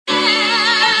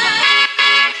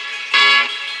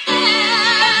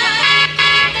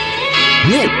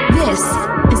This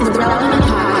is the Relevant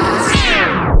Podcast.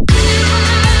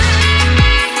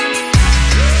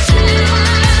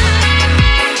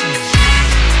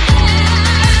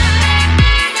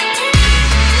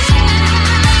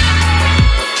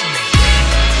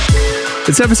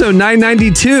 It's episode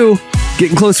 992,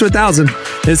 getting close to 1,000.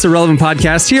 It's the Relevant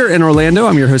Podcast here in Orlando.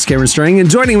 I'm your host, Cameron Strang, and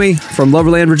joining me from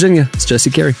Loverland, Virginia, it's Jesse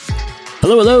Carey.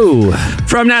 Hello, hello.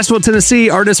 From Nashville, Tennessee,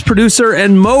 artist, producer,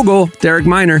 and mogul, Derek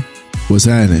Miner. What's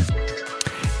happening?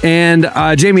 And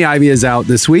Jamie Ivey is out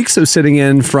this week, so sitting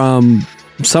in from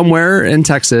somewhere in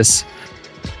Texas,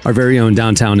 our very own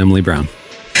downtown Emily Brown.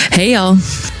 Hey, y'all.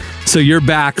 So you're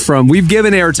back from, we've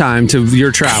given airtime to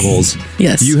your travels.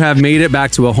 Yes. You have made it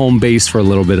back to a home base for a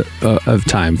little bit of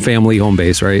time, family home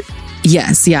base, right?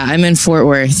 Yes. Yeah. I'm in Fort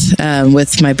Worth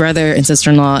with my brother and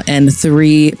sister-in-law and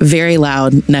 3 very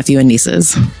loud nephew and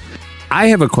nieces. I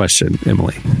have a question,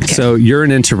 Emily. Okay. So you're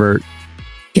an introvert.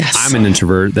 Yes. I'm an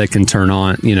introvert that can turn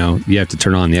on, you have to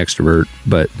turn on the extrovert,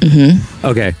 but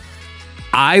okay.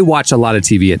 I watch a lot of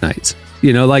TV at nights.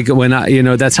 Like when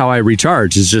that's how I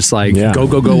recharge. It's just like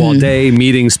go all day,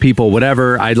 meetings, people,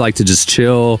 whatever. I'd like to just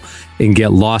chill and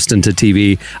get lost into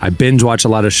TV. I binge watch a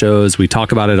lot of shows. We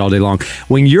talk about it all day long.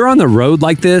 When you're on the road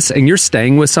like this and you're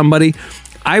staying with somebody,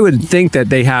 I would think that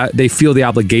they feel the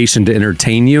obligation to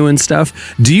entertain you and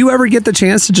stuff. Do you ever get the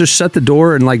chance to just shut the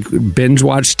door and like binge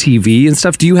watch TV and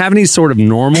stuff? Do you have any sort of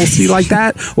normalcy like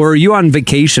that? Or are you on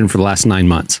vacation for the last 9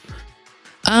 months?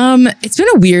 It's been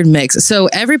a weird mix. So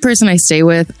every person I stay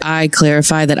with, I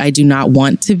clarify that I do not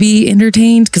want to be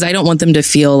entertained because I don't want them to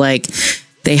feel like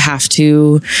they have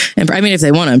to. I mean, if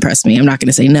they want to impress me, I'm not going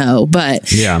to say no,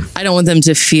 but I don't want them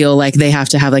to feel like they have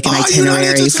to have like an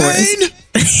itinerary for us.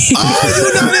 Oh,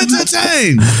 you're not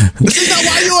entertained. This is not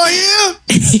why you are here.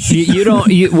 You don't.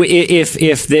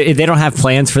 If they don't have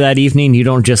plans for that evening, you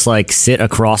don't just like sit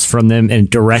across from them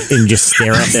and just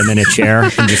stare at them in a chair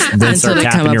and just then start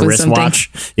tapping your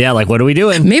wristwatch. Yeah, like what are we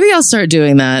doing? Maybe I'll start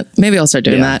doing that.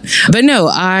 But no,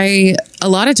 a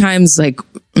lot of times like.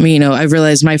 I've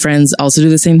realized my friends also do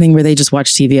the same thing where they just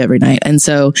watch TV every night. And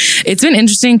so it's been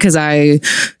interesting because I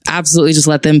absolutely just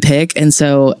let them pick. And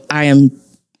so I am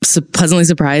pleasantly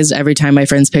surprised every time my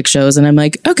friends pick shows. And I'm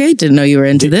like, okay, didn't know you were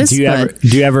into this.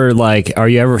 Are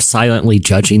you ever silently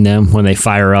judging them when they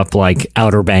fire up like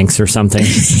Outer Banks or something?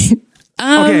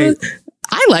 Okay.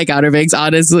 I like Outer Banks,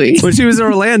 honestly. When she was in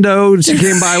Orlando, she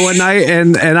came by one night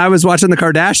and I was watching the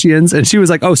Kardashians and she was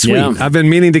like, oh, sweet. Yeah. I've been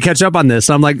meaning to catch up on this.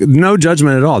 I'm like, no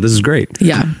judgment at all. This is great.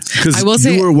 Yeah. Because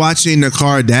you were watching the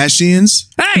Kardashians?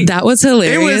 Hey, that was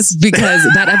hilarious because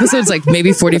that episode's like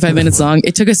maybe 45 minutes long.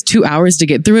 It took us 2 hours to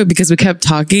get through it because we kept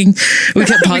talking. We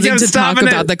kept pausing to talk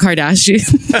about the Kardashians.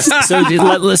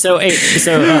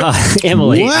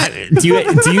 Emily, do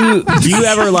you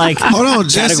ever like hold on,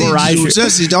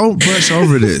 Jesse, don't brush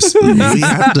over this. We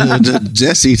have to,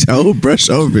 Jesse, don't brush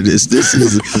over this. This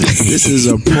is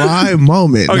a prime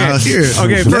moment. Okay. Now here,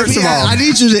 first of all, I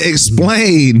need you to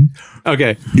explain.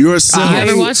 Okay. Your son.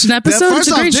 You ever watched an episode? It's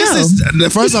a great show.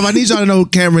 First off, I need y'all to know who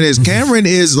Cameron is. Cameron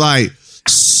is like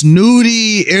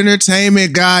snooty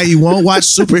entertainment guy. He won't watch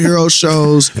superhero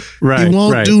shows. Right. He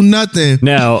won't do nothing.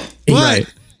 No.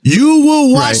 But you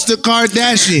will watch the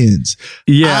Kardashians.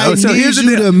 Yeah. I need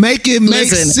you to make it make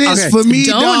sense for me.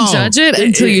 Don't judge it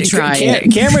until you try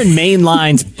it. Cameron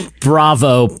mainlines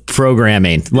Bravo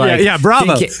programming.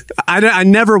 Bravo. I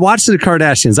never watched the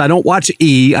Kardashians. I don't watch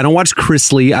E. I don't watch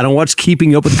Chris Lee. I don't watch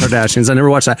Keeping Up with the Kardashians. I never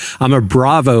watched that. I'm a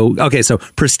Bravo. Okay, so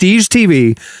prestige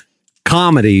TV,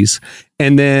 comedies,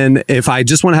 and then if I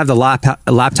just want to have the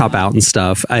laptop out and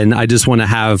stuff, and I just want to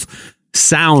have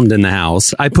sound in the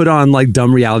house, I put on like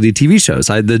dumb reality TV shows.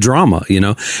 The drama,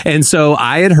 and so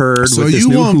I had heard. So with this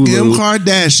you new want Hulu, Kim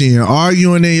Kardashian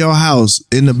arguing in your house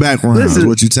in the background? Is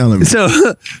what you're telling me.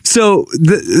 So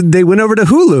they went over to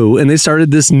Hulu and they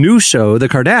started this new show, The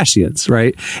Kardashians,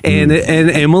 right? And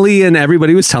Emily and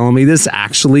everybody was telling me this is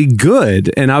actually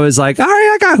good, and I was like, all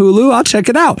right, I got Hulu, I'll check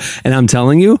it out. And I'm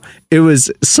telling you, it was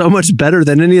so much better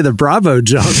than any of the Bravo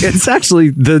junk. It's actually,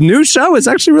 the new show is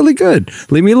actually really good.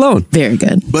 Leave me alone. Very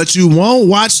good. But you won't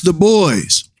watch The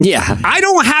Boys. Yeah. I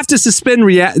don't have to suspend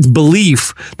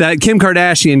belief that Kim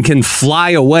Kardashian can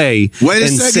fly away and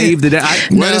save the day.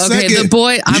 The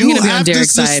boy, I'm going to be on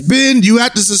Derek's side. You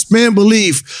have to suspend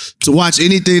belief to watch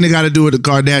anything that got to do with the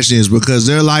Kardashians because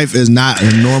their life is not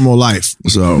a normal life.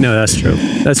 So no, that's true.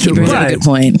 That's true. He brings up a good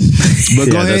point.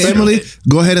 But go ahead, Emily.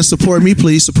 Go ahead and support me,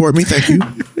 please. Support me. Thank you.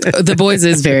 The Boys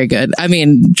is very good. I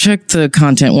mean, check the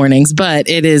content warnings, but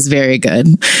it is very good.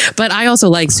 But I also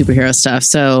like superhero stuff.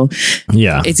 So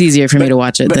it's easier for me to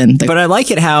watch it than. But I like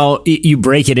it how you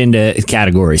break it into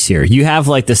categories here. You have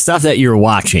like the stuff that you're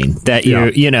watching that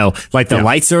like the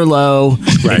lights are low.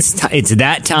 Right. It's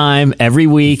that time every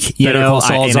week. Better Call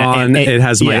Saul's on. It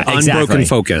has my unbroken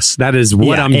focus. That is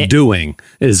what I'm doing.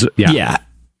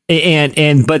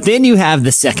 But then you have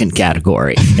the second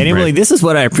category. And Emily, this is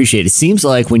what I appreciate. It seems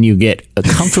like when you get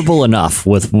comfortable enough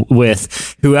with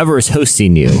whoever is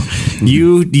hosting you,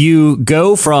 you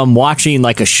go from watching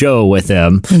like a show with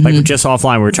them, like just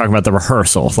offline, we were talking about the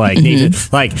rehearsal, like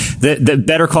like the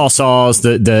Better Call Sauls,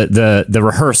 the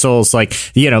rehearsals, like,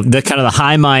 the kind of the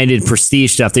high-minded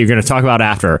prestige stuff that you're going to talk about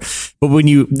after. But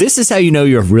this is how you know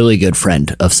you're a really good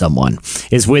friend of someone,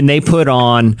 is when they put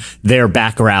on their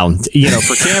background,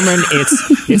 for Cameron,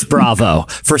 it's Bravo.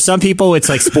 For some people, it's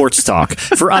like sports talk.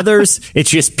 For others, it's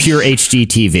just pure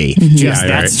HGTV.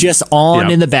 That's just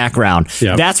on in the background.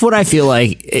 Yep. That's what I feel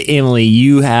like, Emily,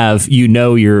 you have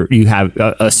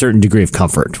a certain degree of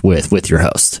comfort with your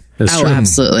host.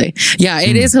 Absolutely. Yeah,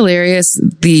 it is hilarious.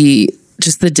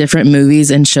 Just the different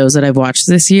movies and shows that I've watched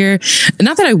this year.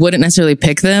 Not that I wouldn't necessarily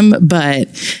pick them, but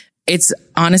it's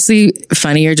honestly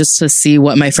funnier just to see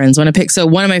what my friends want to pick. So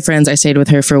one of my friends, I stayed with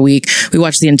her for a week. We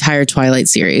watched the entire Twilight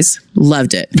series.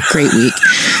 Loved it. Great week.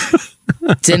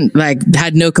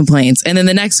 Had no complaints. And then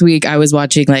the next week I was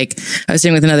watching, I was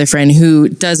staying with another friend who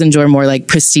does enjoy more like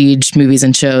prestige movies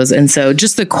and shows. And so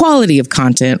just the quality of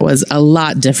content was a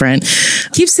lot different.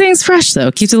 Keeps things fresh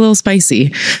though. Keeps it a little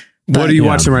spicy. What are you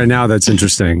watching right now that's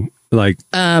interesting? I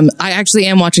actually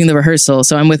am watching The Rehearsal.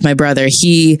 So I'm with my brother.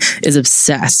 He is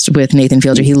obsessed with Nathan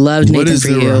Fielder. He loved Nathan For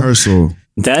You. What is The Rehearsal?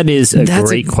 That is a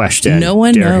great question. No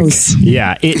one knows.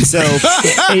 Yeah. Are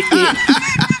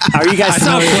you guys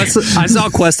I saw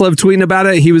Questlove tweeting about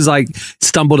it. He was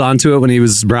stumbled onto it when he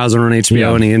was browsing on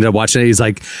HBO and he ended up watching it. He's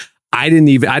like, I'd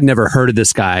never heard of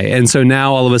this guy. And so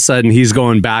now all of a sudden he's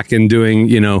going back and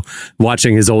doing,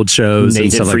 watching his old shows. Nathan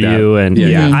and stuff For like You. That.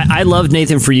 And I loved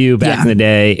Nathan For You back in the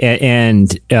day,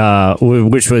 and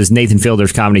which was Nathan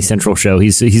Fielder's Comedy Central show.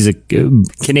 He's a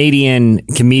Canadian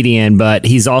comedian, but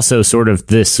he's also sort of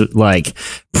this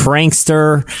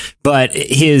prankster. But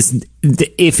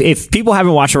if people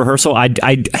haven't watched Rehearsal,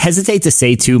 I hesitate to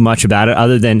say too much about it,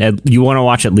 other than you want to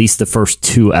watch at least the first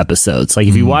 2 episodes. Like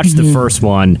if you watch the first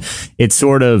one, it's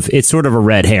sort of a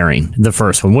red herring. The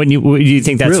first one, do you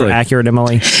think that's accurate,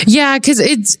 Emily? Yeah, because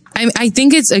I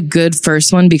think it's a good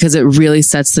first one because it really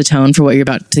sets the tone for what you're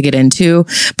about to get into.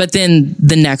 But then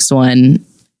the next one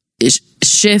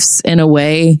shifts in a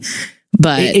way.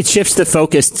 But it shifts the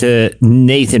focus to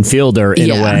Nathan Fielder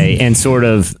in a way, and sort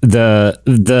of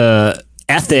the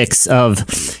ethics of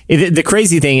the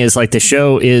crazy thing is the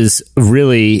show is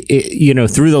really,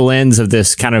 through the lens of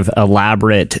this kind of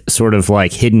elaborate sort of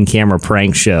hidden camera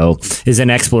prank show, is an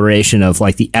exploration of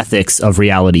the ethics of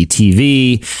reality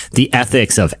TV, the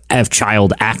ethics of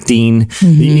child acting,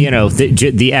 it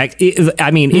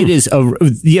is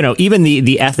even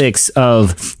the ethics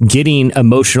of getting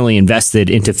emotionally invested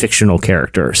into fictional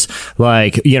characters.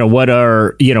 What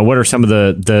are some of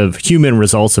the human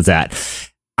results of that?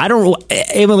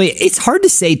 Emily, it's hard to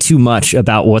say too much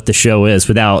about what the show is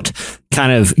without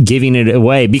kind of giving it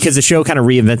away, because the show kind of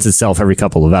reinvents itself every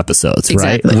couple of episodes,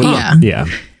 exactly. Right? Yeah.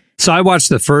 So I watched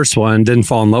the first one, didn't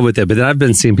fall in love with it, but then I've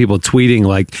been seeing people tweeting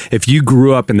if you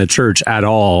grew up in the church at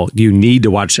all, you need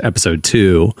to watch episode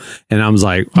 2. And I was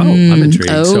like, I'm intrigued.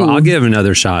 So I'll give it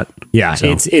another shot. Yeah,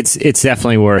 so. It's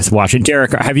definitely worth watching.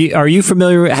 Derek, are you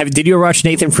familiar? Did you ever watch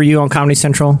Nathan For You on Comedy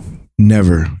Central?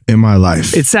 Never in my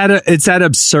life. It's that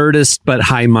absurdist but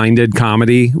high-minded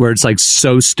comedy where it's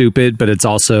so stupid, but it's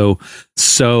also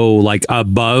so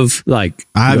above. I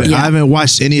haven't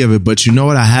watched any of it, but you know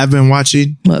what I have been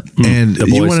watching? What? And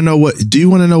you want to know what? Do you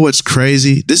want to know what's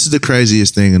crazy? This is the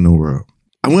craziest thing in the world.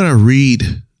 I'm going to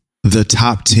read the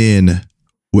top 10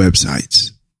 websites.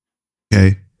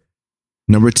 Okay,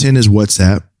 number 10 is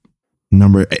WhatsApp.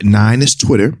 Number 9 is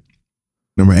Twitter.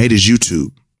 Number 8 is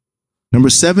YouTube. Number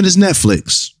 7 is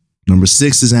Netflix. Number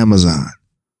 6 is Amazon.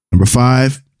 Number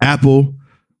 5, Apple.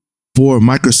 4,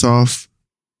 Microsoft.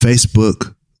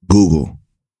 Facebook, Google.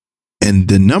 And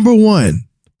the number 1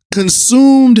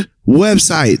 consumed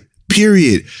website,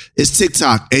 period, is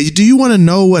TikTok. And do you want to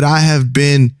know what I have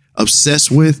been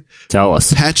obsessed with? Tell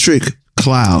us. Patrick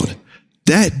Cloud.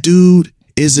 That dude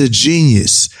is a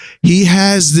genius. He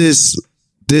has this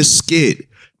skit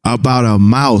about a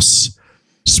mouse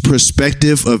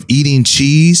perspective of eating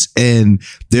cheese, and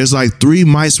there's 3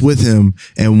 mice with him,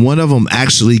 and one of them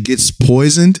actually gets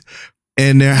poisoned,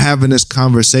 and they're having this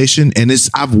conversation, and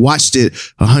I've watched it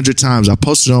 100 times. I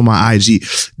posted it on my IG.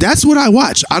 That's what I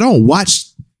watch. I don't watch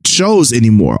shows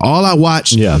anymore. All I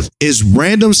watch is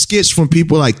random skits from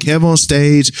people like Kev on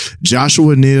Stage,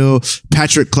 Joshua Neal,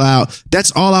 Patrick Cloud.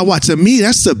 That's all I watch. To me,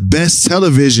 that's the best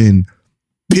television,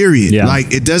 period. Yeah.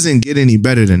 Like, it doesn't get any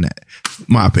better than that,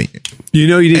 my opinion. You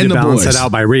know, you need And to The balance Boys. it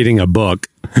out by reading a book.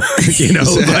 You know,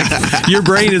 like, your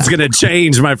brain is going to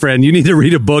change, my friend. You need to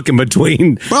read a book in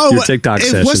between your TikTok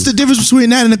sessions. What's the difference between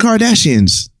that and the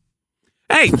Kardashians?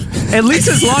 Hey, at least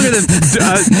it's longer than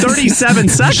 37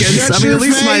 seconds. I mean, at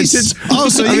least my attention. Oh,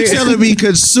 so you're telling me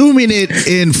consuming it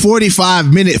in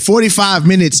 45 minutes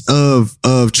of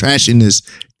trashiness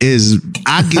is,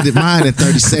 I get it mine in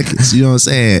 30 seconds. You know what I'm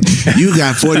saying? You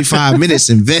got 45 minutes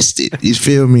invested. You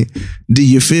feel me? Do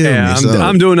you feel me?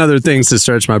 I'm doing other things to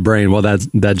stretch my brain while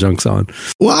that junk's on.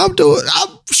 Well,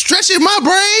 I'm stretching my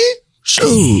brain.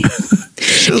 Shoot.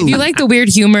 If you like the weird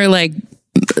humor, like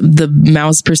the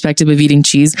mouse perspective of eating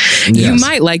cheese, you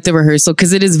might like The Rehearsal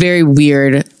because it is very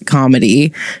weird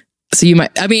comedy. So you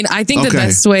might, I mean, I think the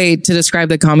best way to describe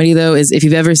the comedy though is if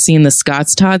you've ever seen the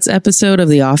Scott's Tots episode of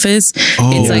The Office,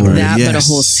 it's like that, but a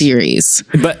whole series.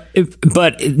 But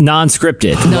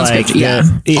non-scripted.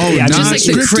 Non-scripted, just like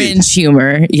the cringe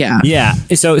humor. Yeah.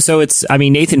 So it's, I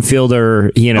mean, Nathan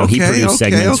Fielder, you know, he produced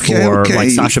segments for like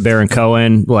Sacha Baron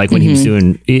Cohen, like when he was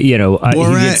doing, you know, he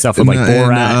did stuff with like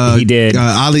Borat. He did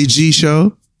Ali G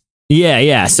show.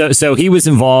 Yeah. So he was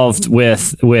involved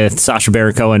with Sacha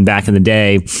Baron Cohen back in the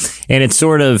day, and it's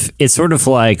sort of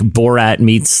like Borat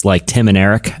meets like Tim and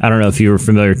Eric. I don't know if you were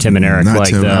familiar with Tim and Eric.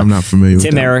 I'm not familiar with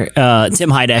Tim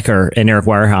Heidecker and Eric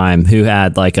Weierheim, who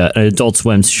had like an Adult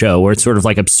Swim show where it's sort of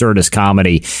like absurdist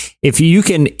comedy. If you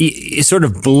can sort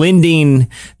of blending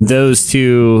those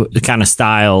two kind of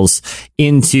styles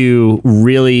into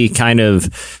really kind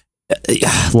of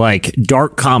like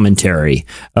dark commentary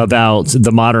about the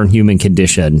modern human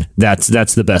condition, that's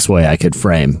the best way I could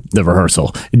frame The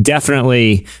Rehearsal.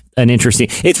 Definitely an interesting,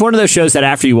 it's one of those shows that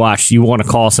after you watch, you want to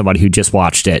call somebody who just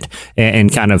watched it and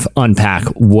kind of unpack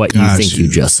what you think you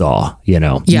just saw, you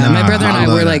know? Yeah, my brother and I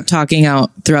were like talking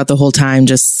out throughout the whole time,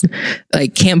 just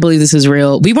like, can't believe this is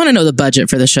real. We want to know the budget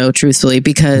for the show, truthfully,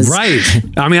 because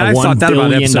I mean, I thought that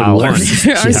about episode 1.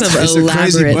 There are some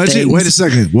elaborate budget. things. Wait a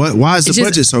second. Why is the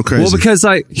budget so crazy? Well, because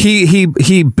like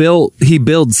he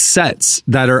builds sets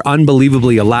that are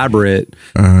unbelievably elaborate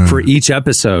for each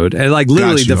episode, and like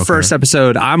literally the first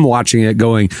episode, I'm watching it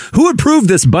going, who approved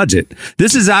this budget?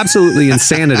 This is absolutely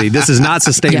insanity. This is not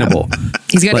sustainable. Yeah.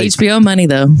 He's got HBO money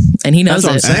though, and he knows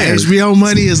it. HBO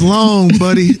money is long,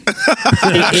 buddy.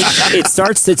 it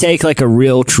starts to take like a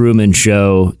real Truman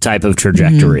Show type of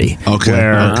trajectory.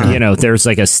 Where you know, there's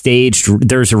like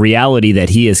there's a reality that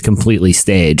he is completely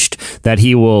staged, that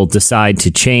he will decide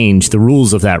to change the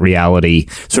rules of that reality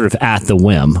sort of at the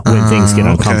whim when things get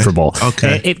uncomfortable.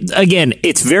 Again,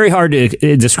 it's very hard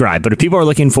to describe, but if people are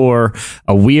looking for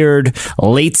a weird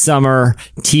late summer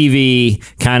TV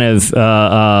kind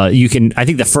of, you can, I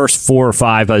think the first 4 or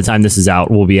 5 by the time this is out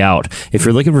will be out. If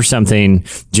you're looking for something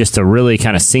just to really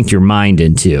kind of sink your mind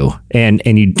into, and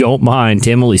you don't mind,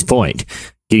 to Emily's point,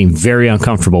 getting very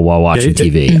uncomfortable while watching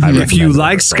TV. If you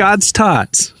like Scott's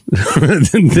Tots,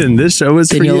 then this show is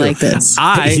for you. You'll like this.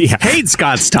 I hate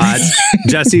Scott's Tots.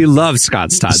 Jesse loves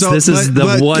Scott's Tots. So, this is the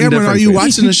one Cameron, difference. are you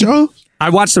watching the show? I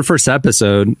watched the first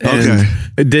episode and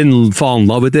I didn't fall in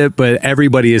love with it, but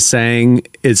everybody is saying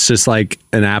it's just like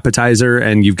an appetizer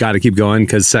and you've got to keep going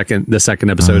because the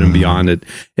second episode and beyond,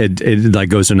 it like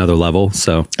goes to another level.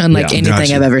 So unlike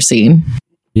anything I've ever seen.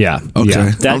 Yeah.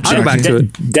 Okay. Yeah. I'll go back to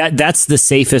it. That's the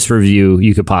safest review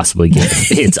you could possibly give.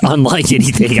 It's unlike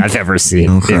anything I've ever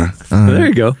seen. Okay. Yeah. There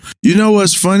you go. You know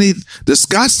what's funny? The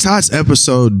Scott's Tots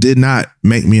episode did not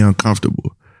make me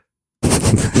uncomfortable.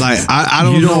 Like I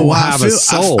don't know why. Have a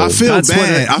soul. I feel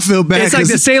bad. I feel bad. It's like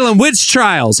the Salem witch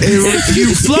trials. If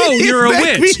you float, you're a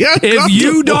witch. If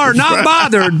you are not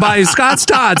bothered by Scott's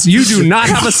Tots, you do not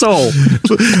have a soul.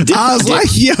 I was like,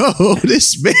 yo,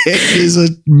 this man is a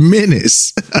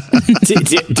menace.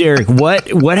 Derek,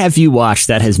 what have you watched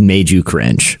that has made you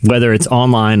cringe, whether it's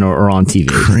online or on TV?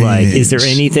 Cringe. Like, is there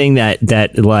anything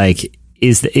that like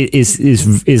is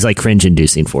like cringe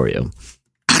inducing for you?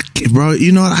 Bro,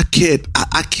 you know what?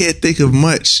 I can't think of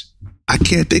much.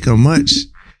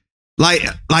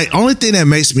 Like only thing that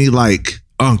makes me like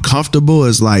uncomfortable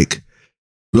is like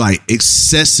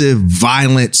excessive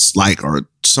violence, like, or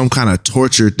some kind of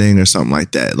torture thing or something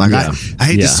like that. Like I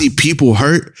hate to see people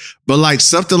hurt, but like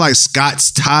something like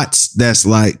Scott's Tots, that's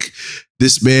like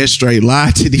this man straight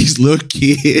lied to these little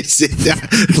kids. Like,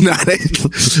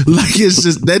 it's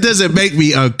just, that doesn't make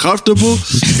me uncomfortable.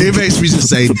 It makes me just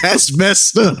say, that's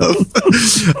messed up.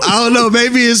 I don't know.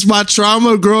 Maybe it's my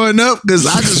trauma growing up because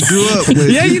I just grew up with.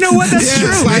 Yeah, you know what? That's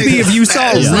true. Like, maybe if you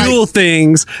saw real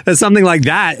things, that something like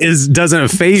that doesn't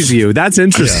faze you. That's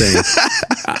interesting.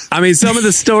 I mean, some of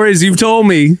the stories you've told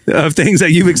me of things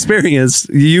that you've experienced,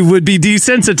 you would be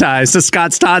desensitized to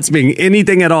Scott's tots being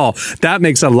anything at all. That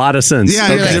makes a lot of sense. Yeah,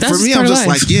 okay. For me, I'm just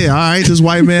like, yeah, all right, this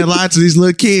white man lied to these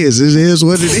little kids. It is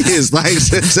what it is. Like,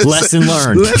 lesson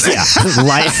learned.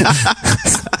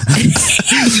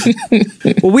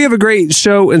 Well, we have a great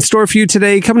show in store for you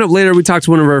today. Coming up later, we talked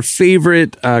to one of our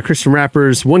favorite Christian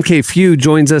rappers. 1K Phew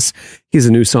joins us. He has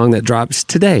a new song that drops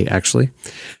today, actually.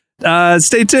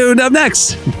 Stay tuned. Up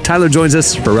next, Tyler joins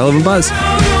us for Relevant Buzz.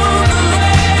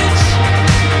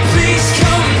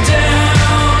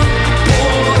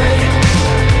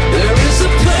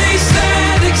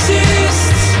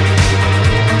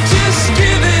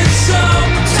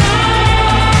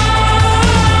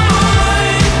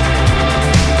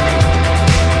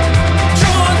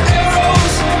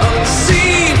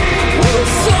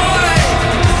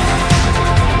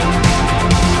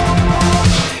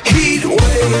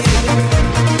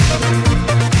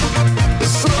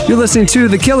 You're listening to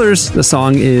The Killers. The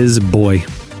song is Boy.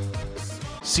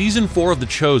 Season 4 of The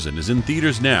Chosen is in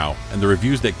theaters now, and the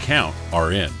reviews that count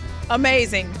are in.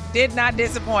 Amazing. Did not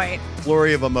disappoint.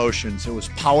 Flurry of emotions. It was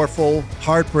powerful,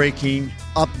 heartbreaking,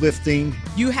 uplifting.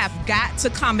 You have got to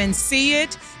come and see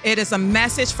it. It is a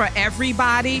message for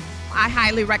everybody. I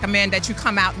highly recommend that you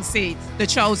come out and see The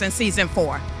Chosen Season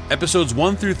 4. Episodes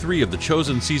 1 through 3 of The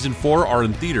Chosen Season 4 are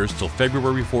in theaters till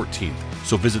February 14th.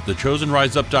 So visit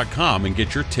thechosenriseup.com and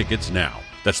get your tickets now.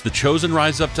 That's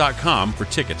thechosenriseup.com for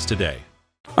tickets today.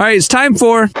 All right, it's time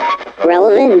for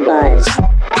Relevant Buzz.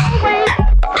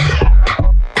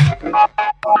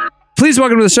 Please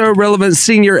welcome to the show Relevant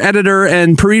senior editor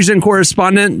and Parisian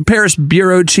correspondent, Paris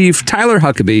bureau chief Tyler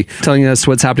Huckabee, telling us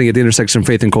what's happening at the intersection of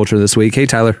faith and culture this week. Hey,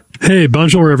 Tyler. Hey,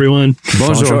 bonjour, everyone.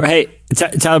 Bonjour. Hey,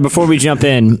 Tyler, before we jump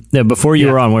in, before you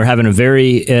were on, we were having a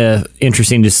very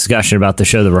interesting discussion about the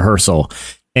show, The Rehearsal.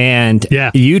 And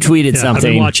you tweeted something.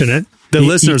 I've been watching it. The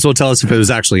listeners will tell us if it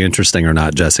was actually interesting or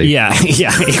not, Jesse. Yeah,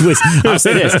 it was. I'll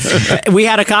say this: we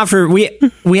had a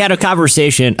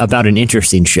conversation about an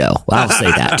interesting show. I'll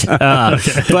say that.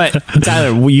 But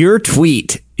Tyler, your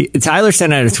tweet. Tyler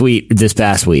sent out a tweet this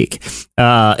past week,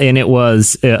 and it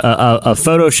was a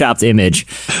photoshopped image.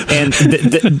 And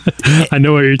I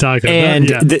know what you're talking about. And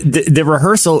the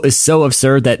rehearsal is so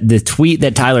absurd that the tweet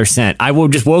that Tyler sent, I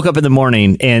just woke up in the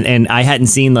morning and I hadn't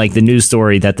seen like the news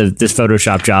story that this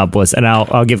Photoshop job was, and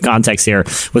I'll give context here,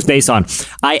 was based on.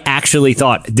 I actually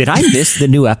thought, did I miss the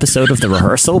new episode of The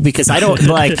Rehearsal? Because I don't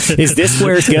is this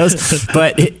where it goes?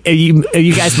 But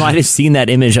you guys might have seen that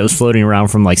image that was floating around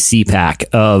from like CPAC.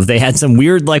 They had some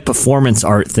weird like performance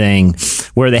art thing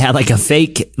where they had like a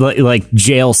fake like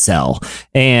jail cell,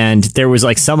 and there was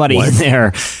like somebody in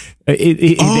there.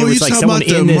 There was like someone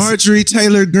about the Marjorie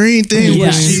Taylor Greene thing?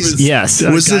 Yes.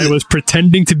 That guy was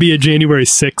pretending to be a January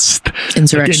 6th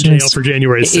insurrectionist in jail for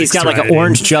January 6th. He's got like an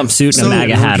orange jumpsuit and a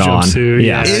MAGA hat on.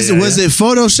 Was it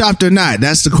photoshopped or not?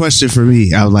 That's the question for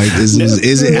me. I was like,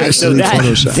 is it actually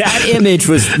photoshopped? That image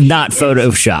was not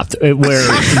photoshopped. Where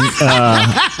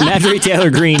Marjorie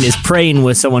Taylor Greene is praying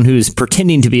with someone who's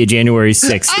pretending to be a January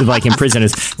 6th, like in prison,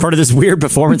 as part of this weird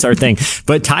performance art thing.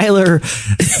 But Tyler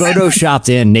photoshopped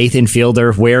in Nathan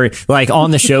Fielder wearing, like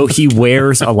on the show, he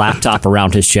wears a laptop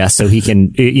around his chest so he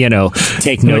can, take notes.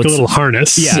 Like a little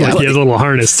harness. Yeah. Like he has a little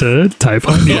harness to type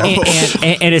on.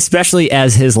 And especially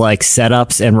as his like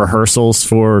setups and rehearsals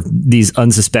for these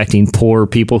unsuspecting poor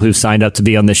people who signed up to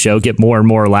be on the show get more and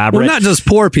more elaborate. Well, not just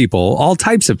poor people, all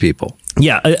types of people.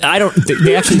 Yeah, I don't.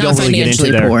 They actually don't really get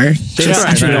into their. Poor. They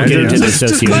actually don't get into the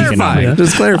socioeconomic.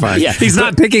 Just clarify. Yeah, he's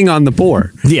not picking on the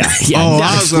poor. Yeah. Oh,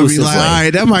 I was gonna be like, all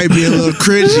right, that might be a little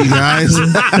cringy, guys.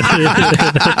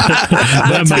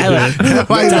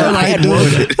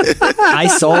 I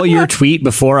saw your tweet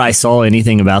before I saw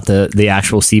anything about the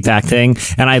actual CPAC thing,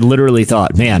 and I literally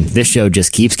thought, man, this show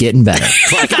just keeps getting better.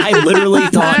 Like I literally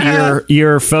thought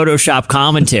your Photoshop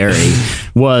commentary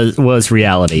was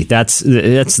reality. That's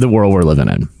the world we're living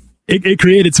in. It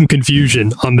created some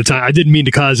confusion on the time. I didn't mean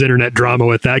to cause internet drama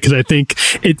with that because I think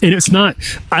it's not.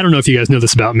 I don't know if you guys know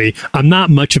this about me. I'm not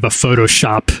much of a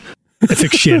Photoshop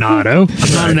aficionado.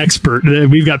 I'm not an expert.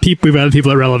 We've got people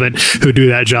at Relevant who do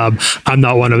that job. I'm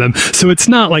not one of them. So it's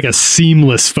not like a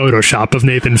seamless Photoshop of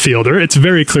Nathan Fielder. It's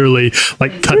very clearly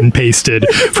like cut and pasted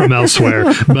from elsewhere.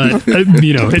 But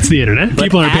it's the internet.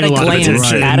 People aren't paying a lot of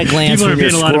attention. At a glance, people aren't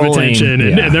paying a lot of attention,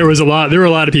 and there were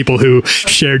a lot of people who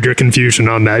shared your confusion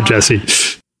on that, Jesse.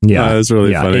 Yeah, it was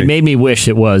really funny. It made me wish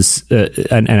it was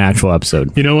an actual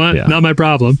episode. You know what? Yeah. Not my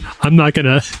problem. I'm not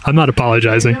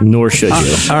apologizing. Nor should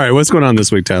you. All right, what's going on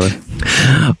this week, Tyler?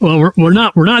 Well, we're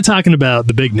not talking about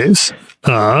the big news.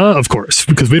 Of course,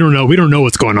 because we don't know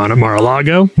what's going on at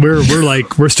Mar-a-Lago.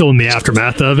 We're still in the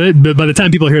aftermath of it. But by the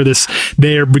time people hear this,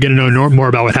 they're going to know more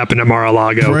about what happened at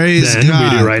Mar-a-Lago than we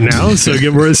do right now. So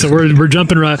we're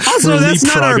jumping right. Also, that's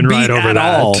not our beat right over at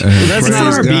that. all. That's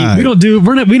not our beat.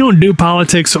 We don't do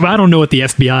politics. I don't know what the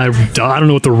FBI does. I don't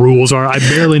know what the rules are. I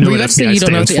barely know what FBI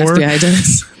stands for. FBI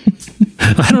does.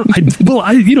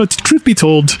 Truth be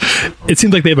told, it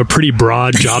seems like they have a pretty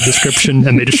broad job description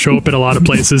and they just show up at a lot of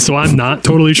places. So I'm not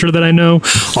totally sure that I know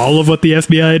all of what the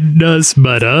FBI does,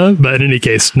 but in any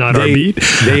case, not our beat.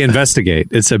 They investigate.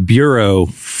 It's a bureau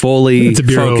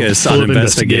focused on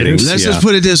investigating. Let's just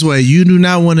put it this way. You do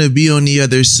not want to be on the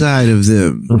other side of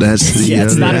them. That's the,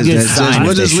 it's not a good sign.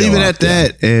 We'll just leave it at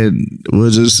that and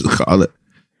we'll just call it.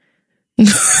 And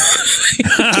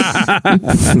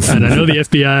I know the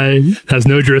FBI has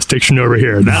no jurisdiction over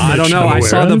here. I don't know. I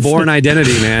saw the Bourne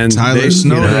Identity, man. Tyler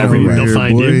Snowden. They'll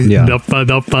find you. Yeah.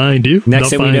 They'll find you. Next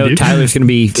thing we know, Tyler's going to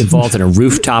be involved in a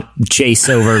rooftop chase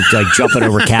over, like jumping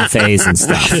over cafes and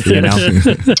stuff. You know,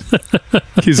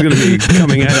 he's going to be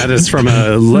coming at us from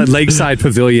a lakeside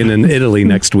pavilion in Italy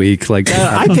next week. Like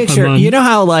I picture, you know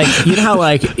how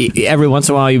every once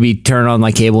in a while you be turning on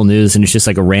like cable news and it's just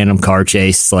like a random car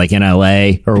chase, like in LA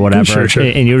or whatever, sure.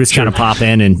 And you just kind of pop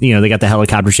in and they got the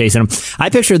helicopter chasing them. I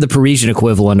picture the Parisian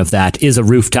equivalent of that is a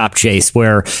rooftop chase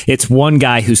where it's one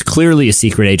guy who's clearly a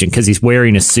secret agent because he's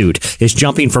wearing a suit is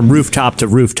jumping from rooftop to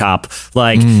rooftop,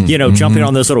 like jumping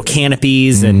on those little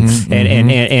canopies and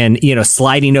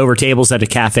sliding over tables at a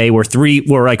cafe where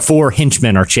like four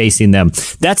henchmen are chasing them.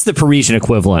 That's the Parisian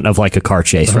equivalent of like a car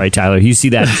chase, right, Tyler? You see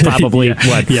that probably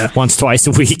once, twice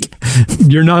a week.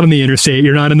 You're not on the interstate.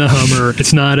 You're not in the Hummer.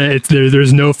 It's not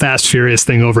there's no Fast Furious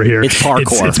thing over here. It's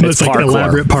parkour. It's like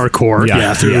elaborate parkour.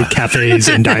 Through cafes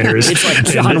and diners. It's like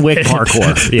John Wick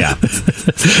parkour. Yeah.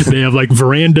 They have like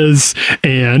verandas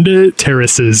and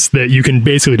terraces that you can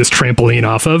basically just trampoline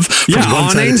off of. From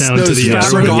one awnings, side of town to the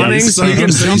other. Awnings, so you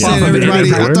can jump off of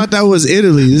everybody. I thought that was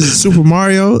Italy. This is Super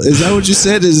Mario. Is that what you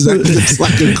said? Is that it's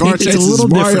like a car chase? It's a little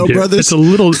Mario different Brothers. It's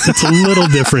a little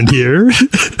different here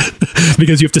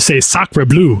because you have to say "Sacre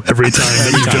Bleu" every time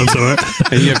that you jump over,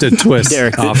 and you have to twist.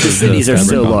 The cities are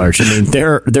so large. I mean,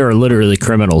 there are literally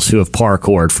criminals who have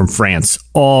parkoured from France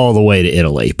all the way to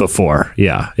Italy before.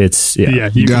 Yeah, it's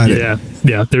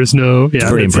There's no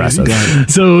pretty impressive.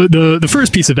 So the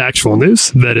first piece of actual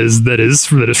news that is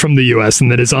from the U.S.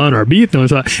 and that is on our beat.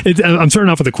 I'm starting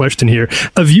off with a question here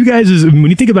of you guys. When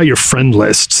you think about your friend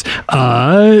lists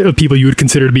of people you would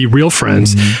consider to be real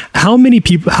friends, how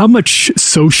much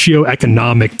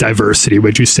socioeconomic diversity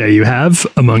would you say you have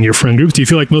among your friend groups? Do you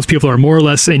feel like most people are more or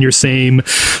less in your same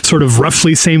sort of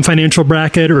roughly same financial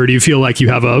bracket, or do you feel like you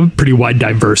have a pretty wide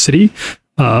diversity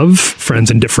of friends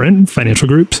in different financial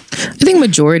groups? I think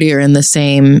majority are in the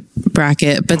same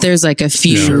bracket, but there's like a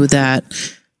few that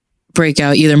break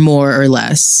out either more or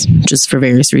less, just for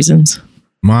various reasons.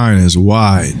 Mine is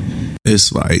wide.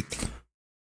 It's like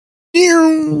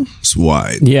it's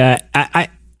wide. Yeah,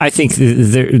 I think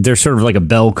they're sort of like a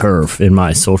bell curve in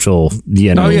my social,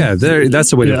 Oh yeah,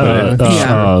 that's the way to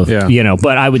put it.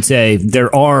 But I would say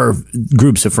there are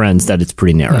groups of friends that it's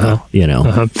pretty narrow.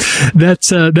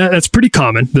 That's pretty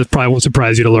common. That probably won't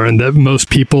surprise you to learn that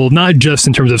most people, not just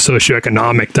in terms of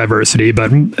socioeconomic diversity,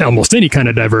 but almost any kind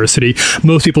of diversity,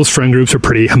 most people's friend groups are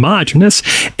pretty homogenous.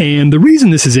 And the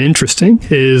reason this is interesting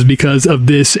is because of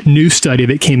this new study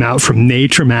that came out from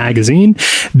Nature magazine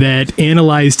that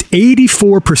analyzed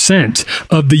 84%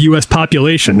 of the U.S.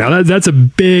 population. Now, that's a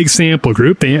big sample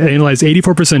group. They analyzed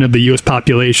 84% of the U.S.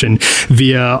 population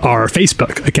via our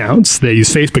Facebook accounts. They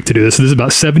use Facebook to do this. So there's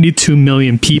about 72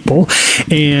 million people.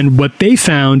 And what they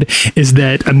found is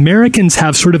that Americans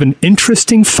have sort of an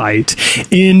interesting fight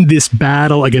in this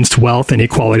battle against wealth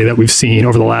inequality that we've seen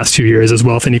over the last few years as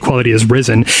wealth inequality has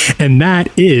risen. And that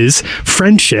is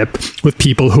friendship with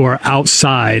people who are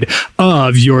outside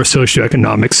of your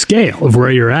socioeconomic scale of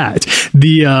where you're at.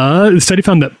 The the study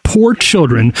found that poor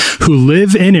children who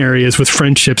live in areas with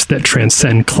friendships that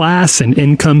transcend class and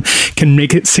income can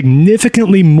make it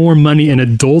significantly more money in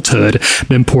adulthood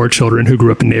than poor children who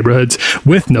grew up in neighborhoods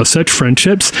with no such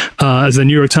friendships. As the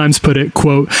New York Times put it,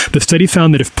 quote, the study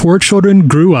found that if poor children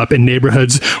grew up in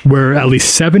neighborhoods where at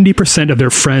least 70% of their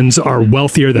friends are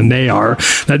wealthier than they are,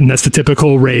 and that's the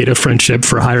typical rate of friendship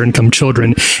for higher income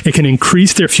children, it can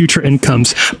increase their future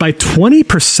incomes by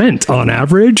 20% on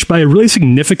average, by a really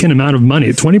significant amount of money,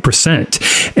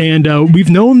 20%. And we've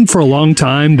known for a long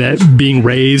time that being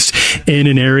raised in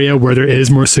an area where there is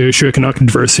more socioeconomic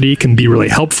diversity can be really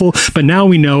helpful. But now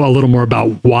we know a little more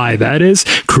about why that is.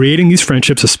 Creating these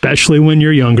friendships, especially when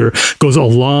you're younger, goes a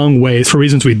long ways, for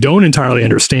reasons we don't entirely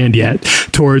understand yet,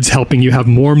 towards helping you have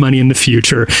more money in the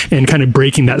future and kind of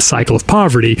breaking that cycle of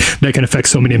poverty that can affect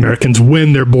so many Americans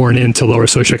when they're born into lower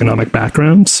socioeconomic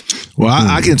backgrounds. Well,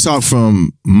 I can talk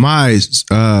from my,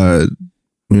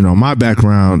 my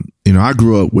background. I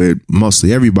grew up with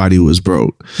mostly everybody was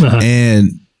broke,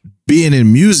 and being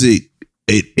in music,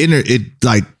 it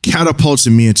like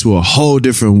catapulted me into a whole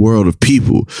different world of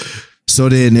people. So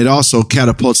then it also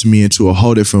catapulted me into a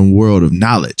whole different world of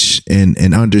knowledge and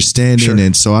understanding. Sure.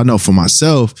 And so I know for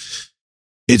myself,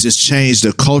 it just changed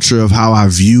the culture of how I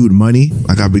viewed money.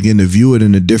 Like I began to view it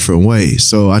in a different way.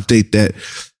 So I think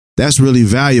that's really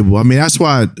valuable. I mean, that's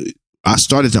why I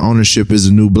started the Ownership is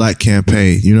a New Black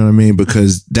campaign. You know what I mean?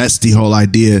 Because that's the whole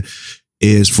idea.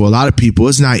 Is for a lot of people,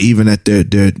 it's not even that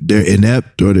they're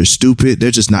inept or they're stupid. They're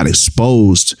just not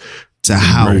exposed to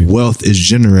how wealth is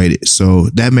generated. So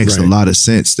that makes a lot of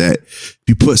sense that if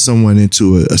you put someone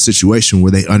into a situation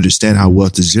where they understand how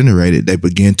wealth is generated, they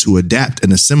begin to adapt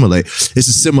and assimilate. It's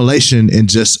assimilation in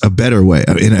just a better way,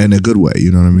 in a good way.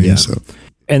 You know what I mean? Yeah. So.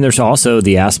 And there's also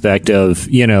the aspect of,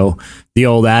 the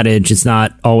old adage, it's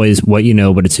not always what you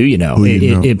know, but it's who you know.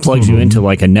 It plugs you into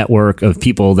like a network of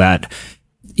people that,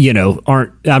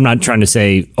 I'm not trying to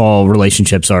say all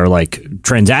relationships are like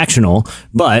transactional,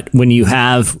 but when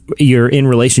you're in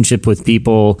relationship with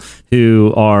people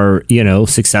who are,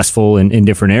 successful in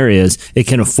different areas, it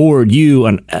can afford you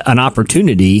an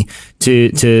opportunity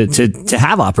to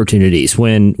have opportunities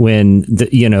when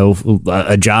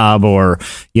a job or,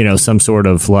 some sort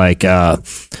of like,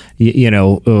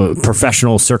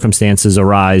 professional circumstances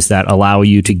arise that allow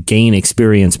you to gain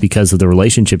experience because of the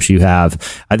relationships you have.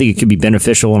 I think it could be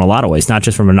beneficial in a lot of ways, not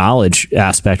just from a knowledge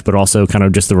aspect, but also kind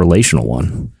of just the relational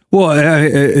one. Well,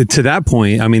 to that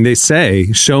point, I mean, they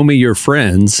say, show me your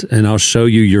friends and I'll show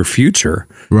you your future.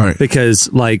 Right.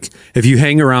 Because like, if you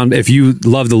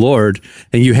love the Lord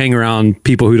and you hang around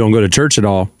people who don't go to church at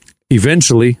all,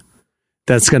 eventually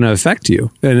that's going to affect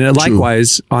you. And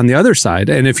likewise on the other side.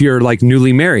 And if you're like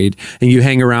newly married and you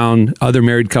hang around other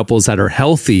married couples that are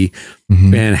healthy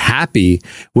and happy,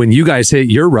 when you guys hit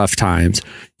your rough times,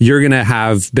 you're going to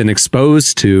have been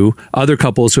exposed to other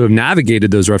couples who have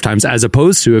navigated those rough times, as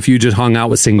opposed to if you just hung out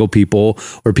with single people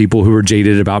or people who were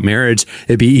jaded about marriage,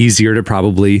 it'd be easier to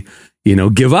probably,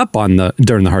 give up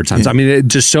during the hard times. I mean,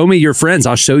 just show me your friends.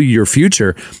 I'll show you your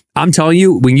future. I'm telling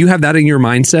you, when you have that in your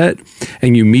mindset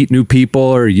and you meet new people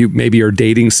or you maybe are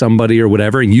dating somebody or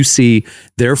whatever, and you see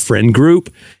their friend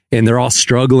group and they're all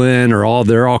struggling or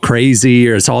they're all crazy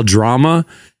or it's all drama,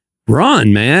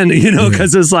 run, man,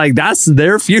 because it's like, that's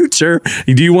their future.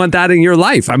 Do you want that in your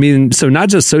life? I mean, so not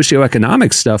just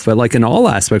socioeconomic stuff, but like in all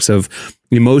aspects of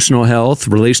emotional health,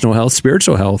 relational health,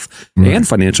 spiritual health, and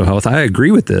financial health. I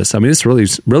agree with this. I mean, it's really,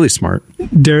 really smart.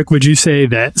 Derek, would you say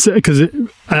that, because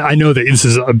I know that this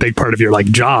is a big part of your like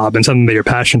job and something that you're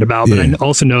passionate about, but I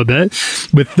also know that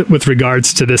with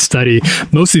regards to this study,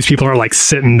 most of these people are like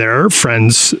sitting there,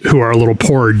 friends who are a little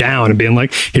poorer down and being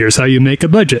like, here's how you make a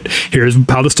budget. Here's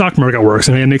how the stock market works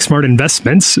and how you make smart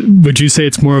investments. Would you say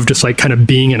it's more of just like kind of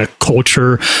being in a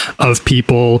culture of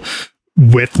people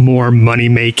with more money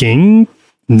making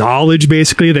knowledge,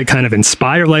 basically, that kind of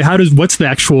inspire? Like, what's the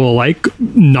actual like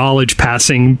knowledge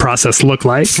passing process look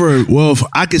like?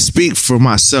 I can speak for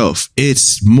myself.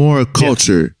 It's more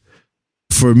culture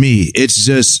for me. It's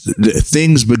just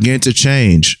things begin to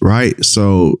change, right?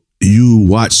 So you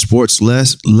watch sports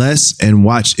less and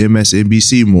watch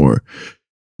MSNBC more.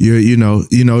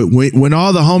 When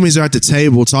all the homies are at the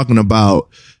table talking about,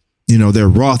 their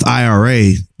Roth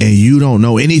IRA and you don't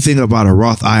know anything about a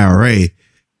Roth IRA,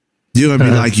 you're going to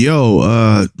be like,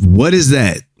 yo, what is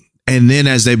that? And then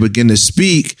as they begin to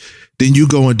speak, then you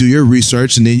go and do your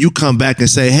research and then you come back and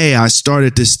say, hey, I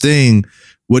started this thing.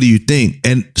 What do you think?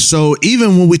 And so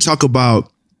even when we talk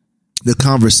about the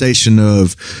conversation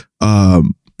of,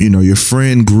 your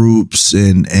friend groups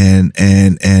and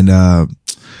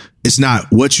it's not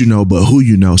what you know, but who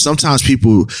you know. Sometimes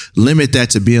people limit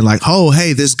that to being like, oh,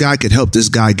 hey, this guy could help this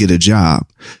guy get a job.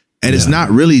 And it's not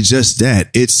really just that.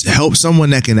 It's help someone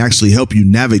that can actually help you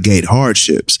navigate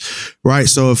hardships, right?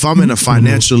 So if I'm in a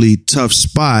financially tough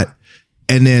spot,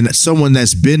 and then someone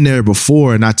that's been there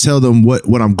before, and I tell them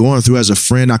what I'm going through as a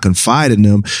friend, I confide in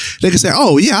them, they can say,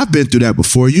 oh yeah, I've been through that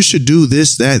before. You should do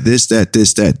this,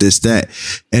 that.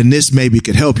 And this maybe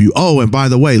could help you. Oh, and by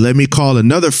the way, let me call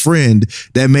another friend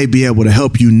that may be able to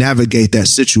help you navigate that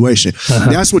situation.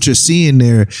 That's what you're seeing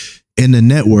there in the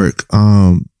network.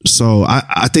 So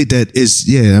I think that is,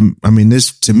 I mean,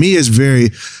 this to me is very,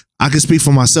 I can speak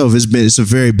for myself. It's a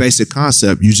very basic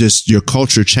concept. Your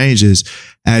culture changes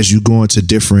as you go into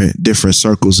different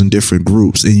circles and different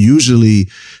groups. And usually,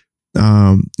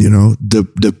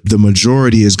 the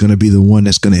majority is going to be the one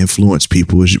that's going to influence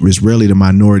people. It's rarely the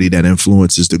minority that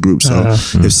influences the group. So if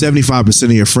 75%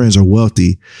 of your friends are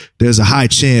wealthy, there's a high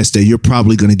chance that you're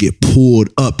probably going to get pulled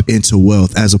up into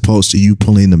wealth as opposed to you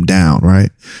pulling them down. Right.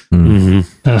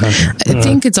 I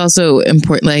think it's also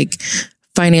important, like,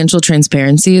 financial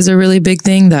transparency is a really big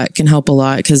thing that can help a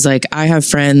lot. Because like I have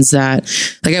friends that,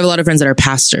 like I have a lot of friends that are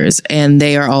pastors, and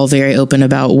they are all very open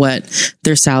about what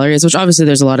their salary is, which obviously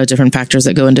there's a lot of different factors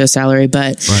that go into a salary.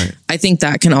 But I think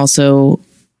that's also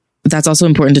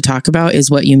important to talk about,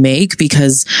 is what you make,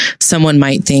 because someone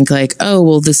might think like, oh,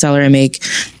 well, the salary I make,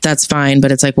 that's fine.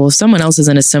 But it's like, well, if someone else is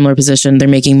in a similar position, they're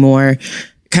making more,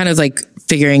 kind of like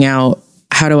figuring out,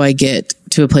 how do I get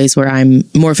to a place where I'm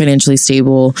more financially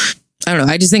stable? I don't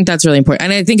know. I just think that's really important.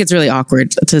 And I think it's really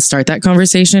awkward to start that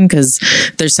conversation because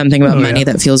there's something about money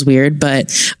that feels weird.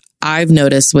 But I've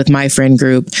noticed with my friend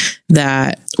group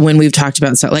that when we've talked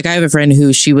about stuff, like I have a friend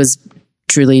who she was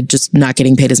truly just not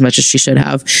getting paid as much as she should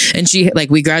have. And she, like,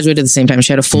 we graduated at the same time.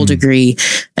 She had a full degree.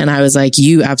 And I was like,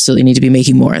 you absolutely need to be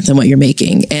making more than what you're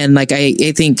making. And like, I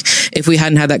think if we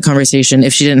hadn't had that conversation,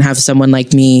 if she didn't have someone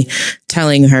like me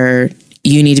telling her,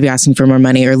 you need to be asking for more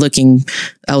money or looking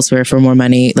elsewhere for more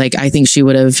money, like I think she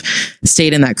would have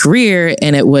stayed in that career,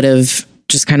 and it would have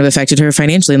just kind of affected her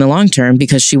financially in the long term,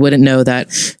 because she wouldn't know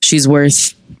that she has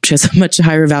a much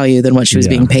higher value than what she was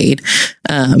being paid.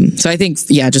 So I think,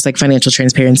 just like financial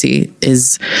transparency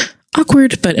is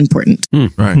awkward but important.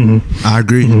 Right. I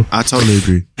agree. I totally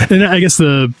agree. And I guess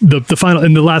the final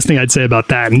and the last thing I'd say about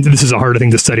that, and this is a harder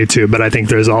thing to study too, but I think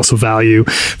there's also value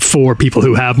for people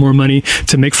who have more money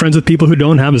to make friends with people who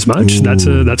don't have as much.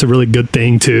 Ooh. That's a really good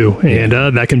thing too. And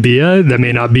that can be you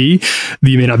may not be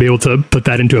able to put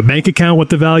that into a bank account, what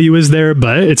the value is there,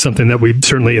 but it's something that we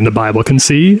certainly in the Bible can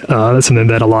see. That's something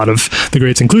that a lot of the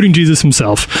greats, including Jesus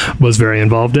himself, was very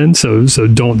involved in. So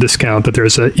don't discount that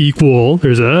there's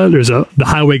the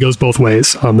highway goes both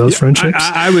ways on those friendships.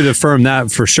 I would affirm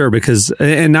that for sure, because,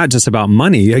 and not just about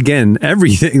money, again,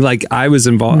 everything. Like I was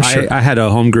involved. Sure. I had a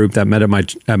home group that met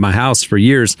at my house for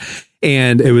years,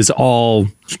 and it was all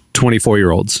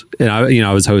 24-year-olds. And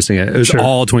I was hosting it. It was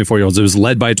all 24-year-olds. It was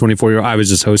led by a 24-year-old. I was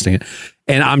just hosting it.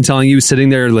 And I'm telling you, sitting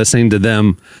there listening to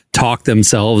them talk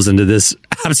themselves into this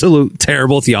absolute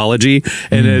terrible theology.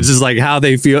 And it's just like how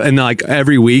they feel. And like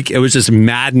every week, it was just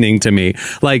maddening to me.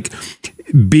 Like,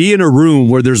 be in a room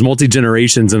where there's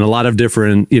multi-generations and a lot of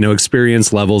different,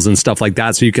 experience levels and stuff like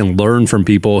that. So you can learn from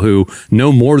people who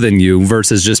know more than you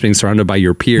versus just being surrounded by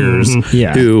your peers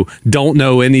who don't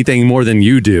know anything more than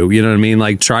you do. You know what I mean?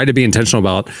 Like, try to be intentional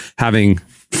about having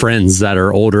friends that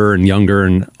are older and younger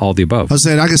and all the above.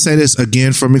 I can say this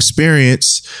again from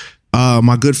experience.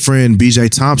 My good friend, BJ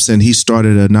Thompson, he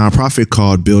started a nonprofit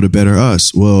called Build a Better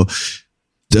Us. Well,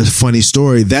 the funny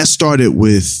story, that started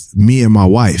with me and my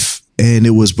wife. And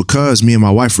it was because me and my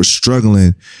wife were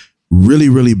struggling really,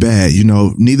 really bad.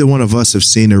 Neither one of us have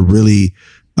seen a really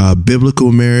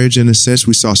biblical marriage in a sense.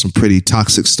 We saw some pretty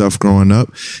toxic stuff growing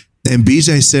up. And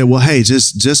BJ said, well, hey,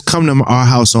 just come to our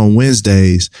house on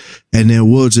Wednesdays, and then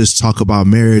we'll just talk about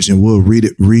marriage, and we'll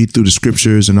read through the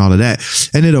scriptures and all of that.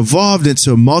 And it evolved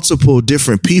into multiple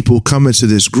different people coming to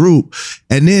this group.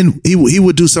 And then he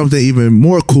would do something even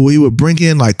more cool. He would bring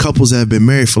in like couples that have been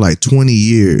married for like 20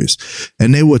 years,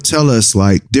 and they would tell us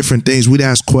like different things. We'd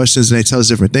ask questions and they tell us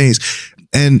different things.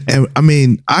 And I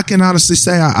mean, I can honestly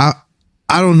say, I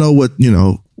don't know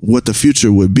what the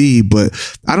future would be, but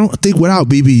I don't think without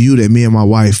BBU that me and my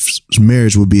wife's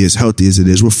marriage would be as healthy as it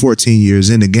is. We're 14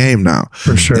 years in the game now.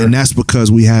 For sure. And that's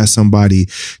because we had somebody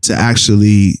to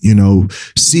actually,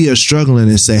 see us struggling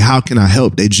and say, how can I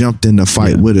help? They jumped in the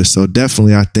fight with us. So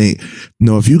definitely, I think,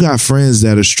 if you got friends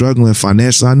that are struggling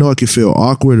financially, I know it can feel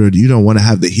awkward or you don't want to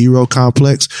have the hero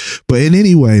complex, but in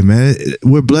any way, man,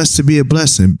 we're blessed to be a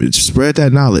blessing. Spread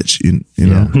that knowledge, you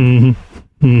know?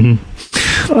 Mm-hmm. Mm-hmm.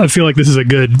 I feel like this is a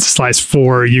good slice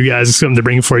for you guys, something to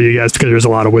bring for you guys, because there's a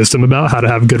lot of wisdom about how to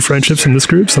have good friendships in this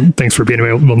group. So thanks for being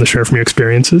willing to share from your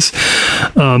experiences.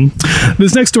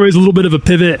 This next story is a little bit of a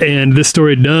pivot, and this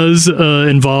story does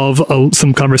involve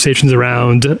some conversations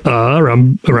around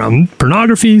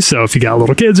pornography. So if you got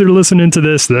little kids that are listening to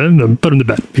this, then put them to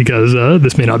bed, because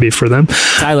this may not be for them.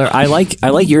 Tyler, I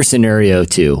like your scenario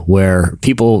too, where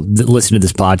people listen to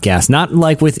this podcast, not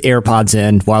like with AirPods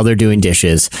in while they're doing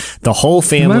dishes. The whole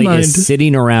family is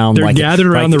sitting around. They're gathered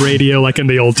around the radio like in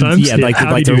the old times. Yeah, like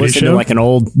they're listening to like an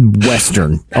old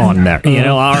Western on there. You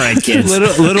know, all right, kids.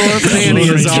 Little Fanny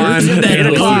is on.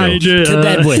 To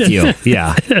bed with you.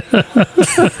 Yeah.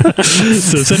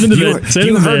 So send them to bed.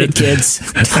 You heard it, kids.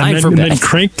 Time for bed.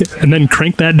 And then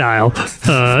crank that dial,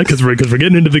 because we're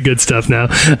getting into the good stuff now.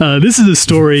 This is a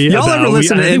story. Y'all ever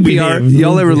listen to NPR?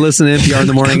 Y'all ever listen to NPR in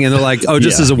the morning and they're like, "Oh,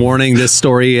 just as a warning, this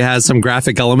story has some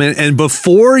graphic element." And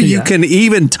before you can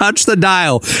even touch the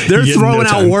dial, they're throwing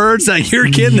out words that your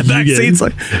kid in the back seat's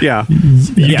like,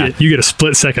 you get a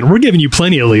split second. We're giving you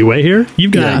plenty of leeway here.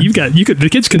 The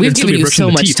kids can still be brushing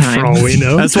the teeth for all we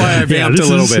know. That's why I vamped a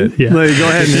little bit. Yeah. Like, go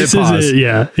ahead and hit pause.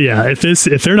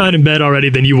 If they're not in bed already,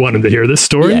 then you want them to hear this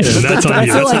story, and that's on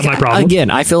you. That's not my problem. Again,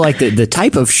 I feel like the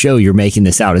type of show you're making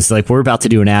this out is like we're about to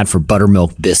do an ad for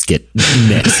buttermilk biscuit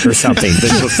mix or something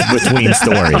between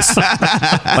stories,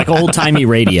 like old timey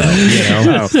radio. You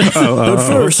know. But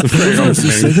first,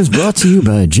 is brought to you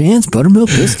by Jan's Buttermilk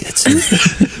Biscuits.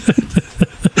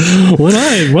 When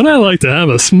I like to have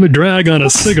a drag on a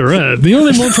cigarette, the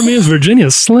only one for me is Virginia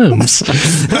Slims.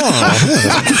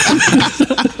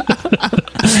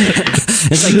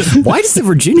 It's like, why does the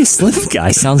Virginia Slim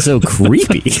guy sound so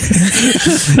creepy?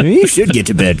 You should get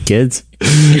to bed, kids.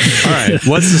 All right,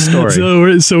 what's the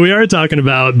story? So we are talking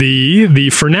about the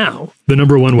for now, the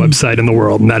number one website in the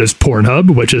world, and that is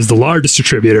Pornhub, which is the largest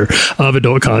distributor of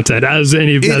adult content.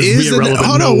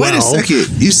 Hold on, wait a second.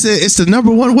 You said it's the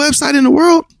number one website in the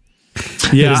world?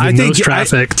 Yeah, I think most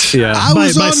trafficked. I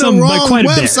was on the wrong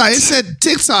website. It said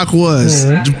TikTok was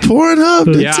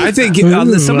Pornhub. Yeah, I think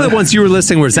some of the ones you were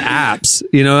listing was apps.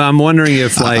 You know, I'm wondering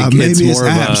if it's more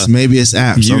of apps. Maybe it's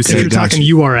apps. Okay, you're talking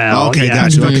URL. Okay,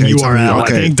 gotcha. Okay, URL.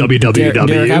 Okay. I think www.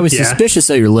 Derek, I was suspicious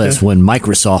of your list when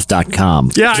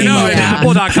Microsoft.com. Yeah, I know.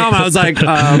 Apple.com. I was like,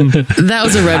 that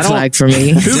was a red flag for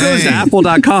me. Who goes to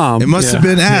Apple.com? It must have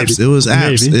been apps. It was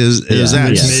apps. It was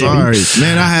apps. Sorry,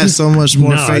 man. I had so much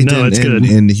more faith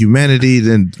in humanity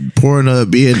than Pornhub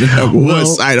being a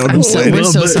website on the planet. We're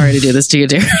so sorry to do this to you,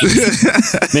 Derek.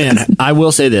 Man, I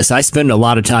will say this. I spend a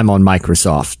lot of time on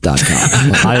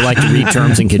Microsoft.com. I like to read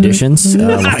terms and conditions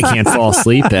when I can't fall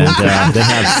asleep, and they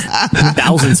have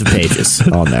thousands of pages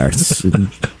on there. It's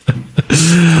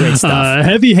great stuff.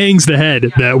 Heavy hangs the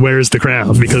head that wears the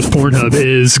crown, because Pornhub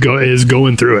is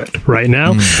going through it right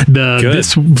now.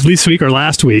 This week or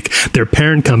last week, their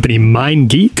parent company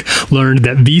MindGeek learned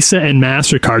that Visa and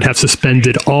MasterCard have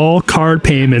suspended all card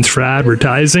payments for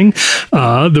advertising.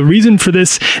 The reason for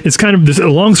this is kind of a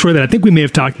long story that I think we may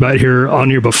have talked about on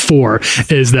here before,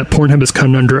 is that Pornhub has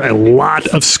come under a lot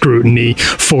of scrutiny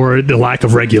for the lack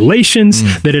of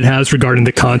regulations that it has regarding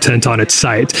the content on its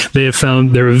site.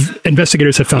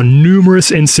 Investigators have found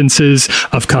numerous instances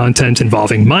of content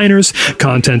involving minors,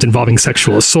 content involving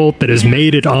sexual assault that has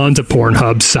made it onto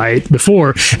Pornhub's site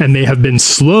before, and they have been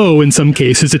slow in some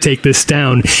cases to take this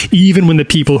down, even when the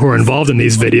people who are involved in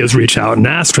these videos reach out and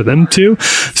ask for them to.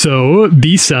 So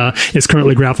Visa is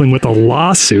currently grappling with a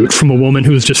lawsuit from a woman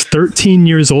who was just 13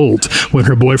 years old when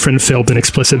her boyfriend filmed an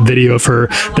explicit video of her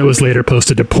that was later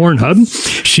posted to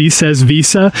Pornhub. She says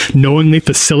Visa knowingly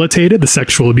facilitated the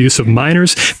sexual abuse of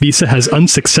minors. Visa has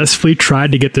unsuccessfully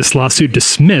tried to get this lawsuit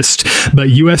dismissed, but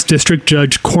U.S. District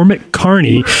Judge Cormac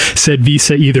Carney said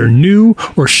Visa either knew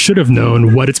or should have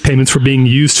known what its payments were being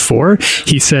used for.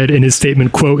 He said in his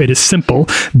statement, quote, "It is simple.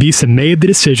 Visa made the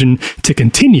decision to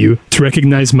continue to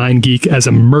recognize MindGeek as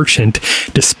a merchant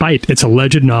despite its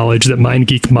alleged knowledge that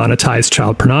MindGeek monetized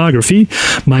child pornography.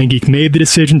 MindGeek made the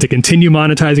decision to continue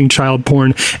monetizing child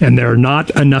porn, and there are not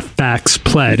enough facts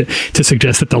pled to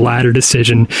suggest that the latter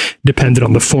decision depended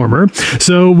on the former."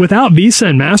 So without Visa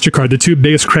and MasterCard, the two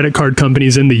biggest credit card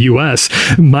companies in the U.S.,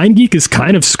 MindGeek is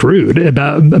kind of screwed.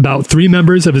 About 3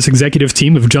 members of its executive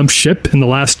team have jumped ship in the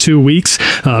last 2 weeks,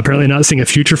 apparently not seeing a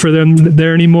future for them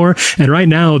there anymore. And right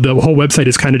now, the whole website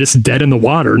is kind of just dead in the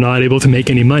water, not able to make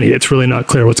any money. It's really not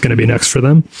clear what's going to be next for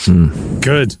them.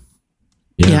 Good.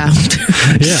 Yeah.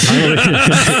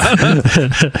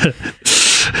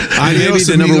 Maybe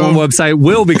the number one website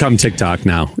will become TikTok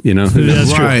now. You know,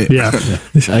 that's right. True.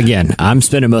 Yeah. Again, I'm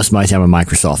spending most of my time on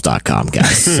Microsoft.com,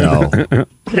 guys. So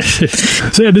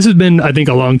So yeah, this has been, I think,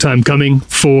 a long time coming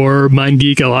for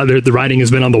MindGeek. A lot of the writing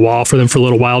has been on the wall for them for a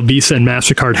little while. Visa and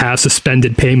MasterCard have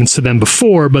suspended payments to them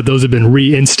before, but those have been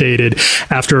reinstated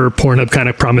after Pornhub kind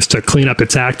of promised to clean up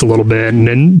its act a little bit and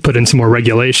then put in some more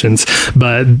regulations.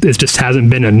 But it just hasn't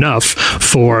been enough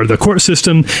for the court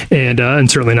system and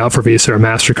certainly not for Visa or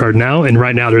MasterCard now. And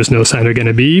right now, there's no sign they're going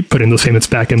to be putting those payments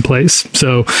back in place.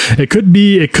 So it could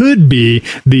be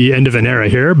the end of an era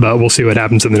here, but we'll see what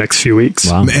happens in the next few weeks.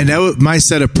 Wow. And that might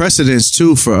set a precedence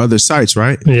too for other sites,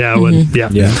 right? Yeah,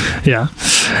 yeah.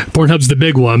 Pornhub's the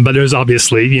big one, but there's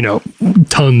obviously,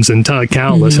 tons and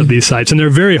countless of these sites, and they're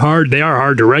very hard. They are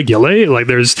hard to regulate. Like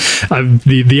there's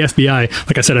the FBI.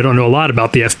 Like I said, I don't know a lot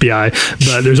about the FBI,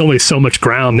 but there's only so much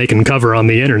ground they can cover on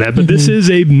the internet. But this is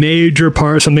a major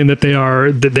part, something that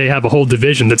they have a whole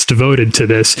division that's devoted to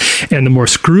this, and the more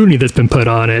scrutiny that's been put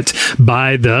on it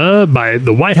by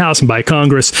the White House and by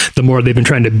Congress, the more they've been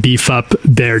trying to beef up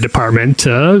their department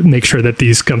to make sure that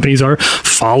these companies are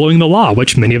following the law,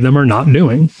 which many of them are not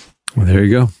doing. Well, there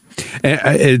you go.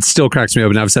 It still cracks me up,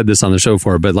 and I've said this on the show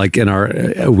before, but like in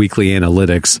our weekly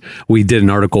analytics, we did an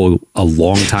article a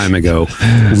long time ago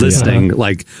listing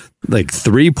like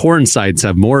 3 porn sites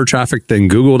have more traffic than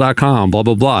Google.com, blah,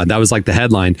 blah, blah. That was like the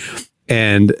headline.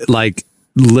 And like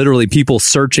literally people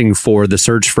searching for the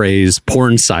search phrase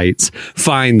porn sites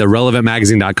find the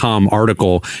relevantmagazine.com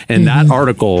article, and that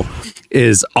article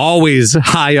is always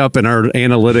high up in our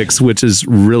analytics, which is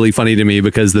really funny to me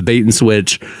because the bait and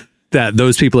switch that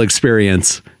those people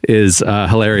experience is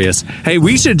hilarious. Hey,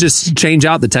 we should just change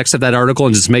out the text of that article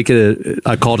and just make it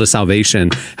a call to salvation.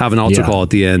 Have an altar call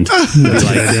at the end.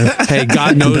 Like, hey,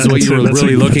 God knows what you were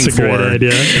really looking for.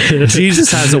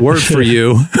 Jesus has a word for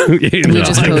you. We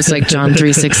just post like John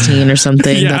 3:16 or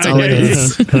something. Yeah, that's all it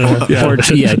is. Or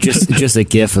just a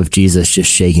gif of Jesus just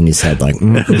shaking his head like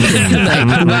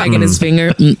wagging his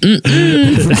finger.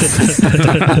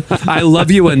 I love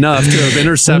you enough to have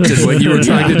intercepted what you were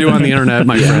trying to do on the internet,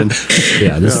 my friend.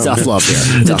 Yeah, this is tough love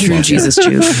here. The true Jesus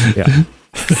Jew. Yeah.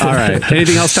 All right.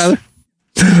 Anything else, Tyler?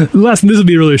 Last, this will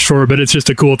be really short, but it's just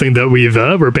a cool thing that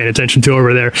we're paying attention to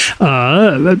over there.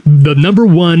 The number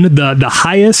one, the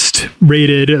highest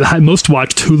rated, most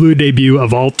watched Hulu debut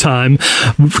of all time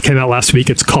came out last week.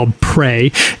 It's called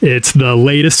Prey. It's the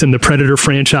latest in the Predator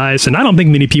franchise, and I don't think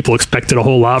many people expected a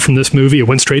whole lot from this movie. It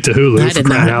went straight to Hulu for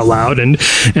crying out loud, and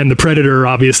the Predator,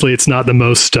 obviously, it's not the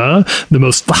most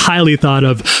highly thought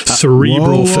of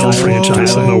cerebral film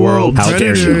franchise in the world. How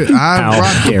dare you?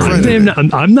 How dare you?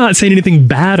 I'm not saying anything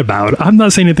bad about it. I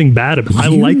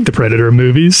like the Predator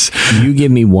movies. You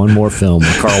give me one more film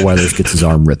where Carl Weathers gets his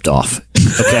arm ripped off.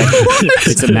 Okay?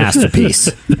 It's a masterpiece.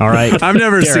 All right? I've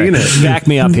never seen it. Back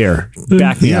me up here.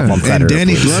 Back me up on Predator. And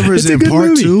Danny please. Glover's in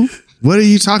part 2. What are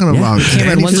you talking about?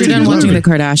 Cameron, once you're done watching the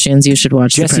Kardashians, you should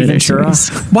watch Jesse the Predator Ventura.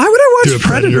 series. Why would I watch Do a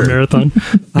Predator marathon?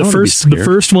 The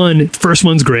first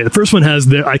one's great. The first one has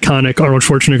the iconic Arnold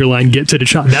Schwarzenegger line, "Get to the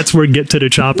chopper." That's where "Get to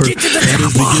the chopper."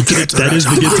 That is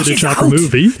the Get to the Chopper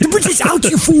movie. The Bridge is out,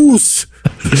 you fools!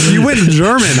 You went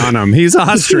German on him. He's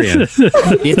Austrian.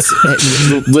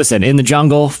 Listen, in the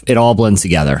jungle, it all blends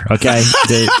together. Okay,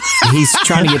 he's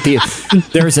trying to get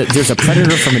there's a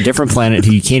predator from a different planet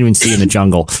who you can't even see in the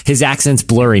jungle. His accent's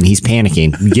blurring. He's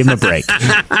panicking. Give him a break.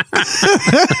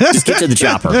 Just get to the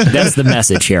chopper. That's the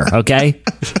message here. Okay.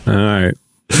 All right.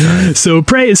 So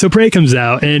Prey comes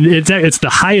out, and it's the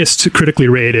highest critically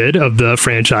rated of the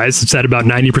franchise. It's at about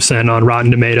 90% on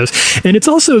Rotten Tomatoes, and it's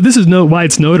also, why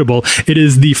it's notable. It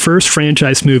is the first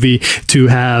franchise movie to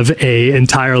have a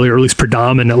entirely, or at least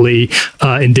predominantly,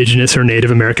 indigenous or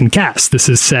Native American cast. This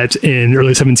is set in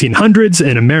early 1700s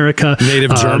in America.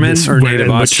 Native German or Native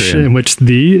Austrian? In which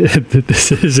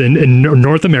this is in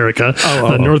North America.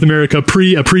 North America,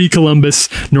 pre-Columbus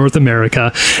North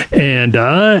America, and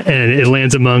it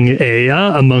lands among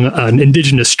an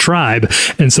indigenous tribe,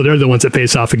 and so they're the ones that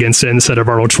face off against it instead of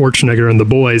Arnold Schwarzenegger and the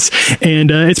boys. And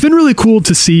it's been really cool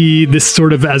to see this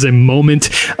sort of as a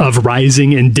moment of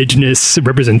rising indigenous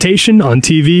representation on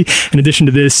TV. In addition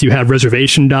to this, you have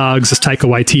Reservation Dogs, this Taika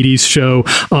Waititi's show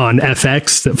on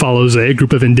FX that follows a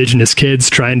group of indigenous kids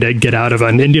trying to get out of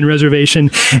an Indian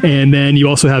reservation. And then you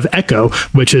also have Echo,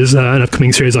 which is an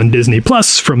upcoming series on Disney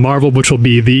Plus from Marvel, which will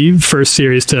be the first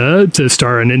series to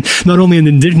star in not only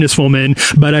an indigenous woman,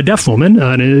 but a deaf woman.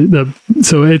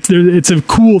 So it's a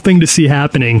cool thing to see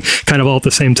happening kind of all at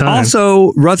the same time.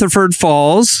 Also, Rutherford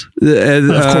Falls. Of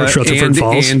course, Rutherford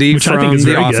Falls. Andy which from I think is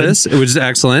The very Office, good. which is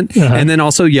excellent. And then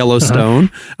also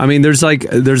Yellowstone. I mean, there's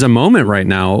a moment right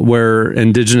now where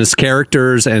indigenous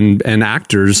characters and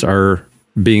actors are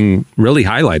being really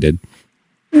highlighted.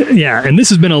 Yeah, and this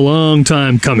has been a long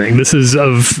time coming. This is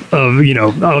of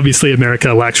obviously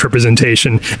America lacks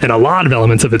representation in a lot of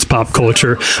elements of its pop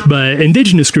culture, but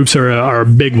indigenous groups are a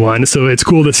big one. So it's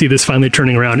cool to see this finally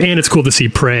turning around, and it's cool to see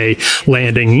Prey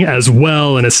landing as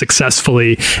well and as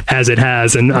successfly as it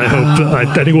has. And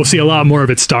I think we'll see a lot more of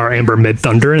its star Amber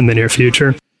Mid-Thunder in the near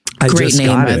future. Great name,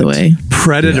 by the way.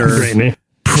 Predator. Yeah, great name.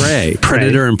 Prey.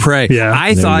 Predator and Prey. Yeah.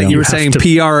 I thought you were saying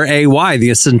P-R-A-Y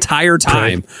this entire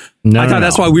time. I thought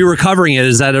that's why we were covering it,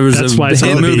 is that it was a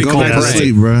hit movie called Prey. Go back to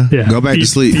sleep, bro. Yeah. Go back to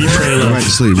sleep. Go back to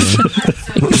sleep,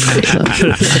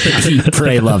 bro.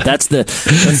 Pray Love. That's the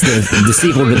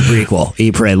sequel to the prequel.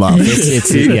 Eat, Pray, Love.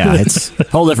 It's a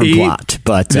whole different plot.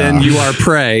 But then you are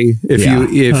prey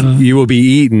if you will be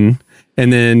eaten,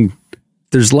 and then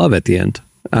there's love at the end.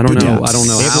 I don't know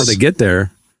how they get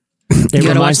there. It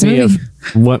reminds me of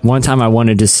one time I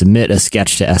wanted to submit a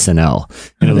sketch to SNL,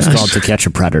 and it was called To Catch a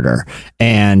Predator.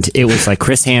 And it was like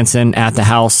Chris Hansen at the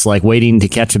house, like waiting to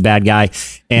catch a bad guy,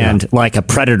 and like a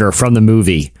predator from the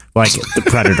movie, like the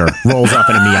Predator, rolls up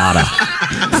in a Miata.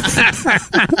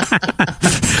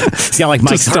 He's got like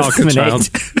Mike's Heart Lemonade.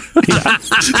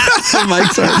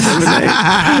 Mike's Heart Lemonade.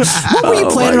 What were you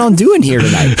planning on doing here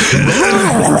tonight?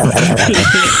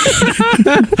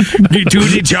 Get to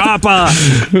the chopper.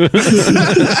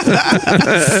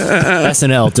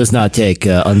 SNL does not take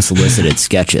unsolicited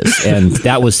sketches, and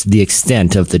that was the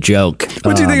extent of the joke.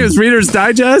 What do you think it was, Reader's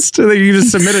Digest? I think you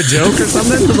just submit a joke or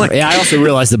something? Like, yeah, I also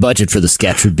realized the budget for the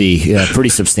sketch would be pretty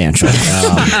substantial.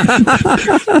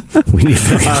 We need a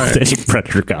very authentic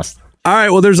Predator costume. All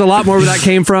right, well, there's a lot more where that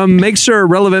came from. Make sure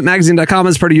relevantmagazine.com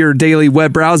is part of your daily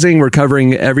web browsing. We're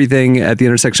covering everything at the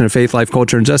intersection of faith, life,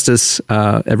 culture, and justice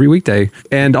every weekday.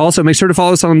 And also make sure to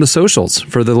follow us on the socials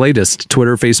for the latest.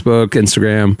 Twitter, Facebook,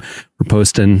 Instagram. We're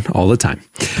posting all the time.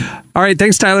 All right,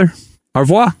 thanks, Tyler. Au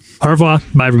revoir. Au revoir.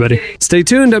 Bye, everybody. Stay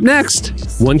tuned. Up next,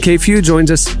 1K Phew joins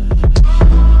us.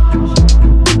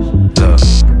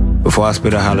 Before I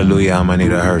spit a hallelujah, I might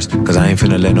need a hearse. Cause I ain't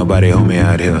finna let nobody hold me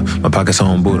out here. My pockets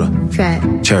on Buddha.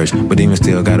 Fat. Church, but even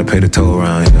still gotta pay the toll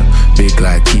around here. Big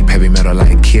like keep heavy metal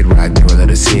like Kid Rock. Never let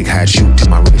a sig hide shoot to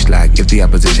my wrist like if the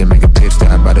opposition make a pit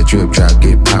stop by the drip drop,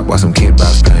 get popped while some kid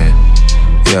box playing.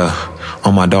 Yeah.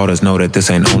 All my daughters know that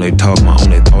this ain't only talk. My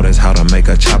only thought is how to make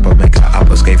a chopper, make a op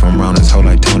escape from round this hole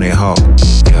like Tony Hawk.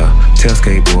 Yeah, tell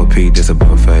skateboard Pete this a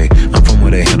buffet. I'm from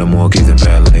where they handle more keys than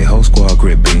ballet. Whole squad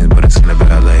grip beans, but it's in the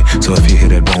ballet. So if you hear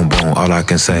that boom boom, all I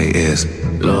can say is,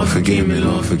 Lord forgive me,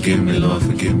 Lord forgive me, Lord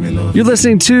forgive me, Lord. You're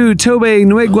listening to Tobe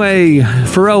Nwigwe,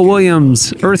 Pharrell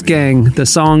Williams, Earth Gang. The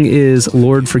song is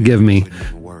Lord Forgive Me.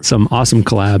 Some awesome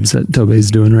collabs that Tobe's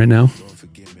doing right now.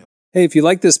 Hey, if you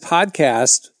like this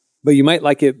podcast, but you might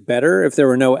like it better if there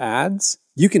were no ads,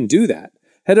 you can do that.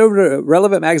 Head over to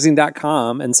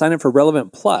relevantmagazine.com and sign up for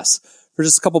Relevant Plus. For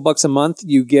just a couple bucks a month,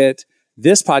 you get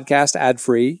this podcast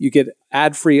ad-free. You get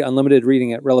ad-free unlimited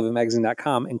reading at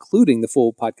relevantmagazine.com, including the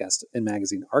full podcast and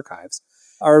magazine archives,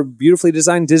 our beautifully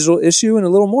designed digital issue, and a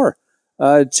little more.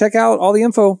 Check out all the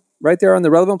info right there on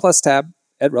the Relevant Plus tab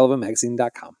at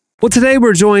relevantmagazine.com. Well, today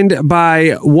we're joined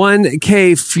by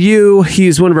 1K Phew.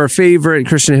 He's one of our favorite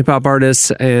Christian hip-hop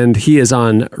artists, and he is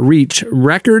on Reach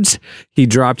Records. He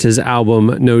dropped his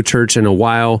album, No Church in a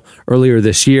While, earlier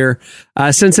this year.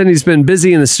 Since then, he's been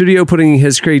busy in the studio putting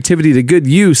his creativity to good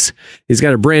use. He's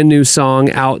got a brand new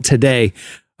song out today.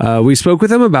 We spoke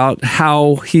with him about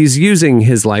how he's using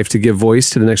his life to give voice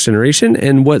to the next generation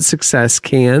and what success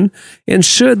can and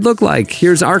should look like.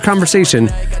 Here's our conversation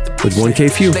with 1K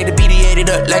Phew. They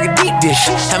debated up like a deep dish.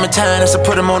 How many times I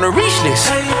put him on the reach list?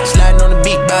 Sliding on the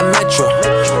beat by Metro.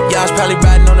 Y'all's probably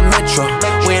riding on the Metro.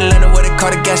 We in London where they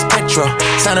call the gas petrol.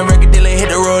 Sign a record deal and hit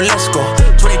the road, let's go.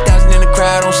 20,000 in the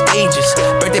crowd on stages.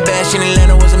 Birthday bash in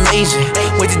Atlanta was amazing.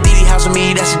 Went to Diddy house with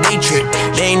me, that's a day trip.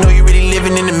 They ain't know you really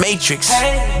living in the Matrix.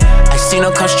 I seen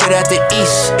him come straight out the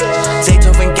east.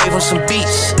 Zaytoven gave him some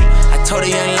beats. I told the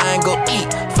young lion go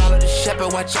eat. Follow the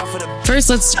shepherd, watch out for the... First,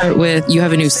 let's start with, you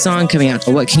have a new song coming out.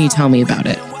 What can you tell me about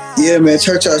it? Yeah, man,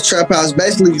 Church House Trap House.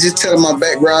 Basically, just telling my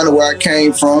background of where I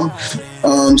came from.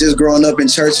 Just growing up in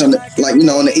church on the,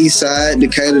 on the east side,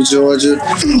 Decatur, Georgia.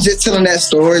 Just telling that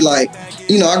story. I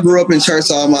grew up in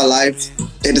church all my life.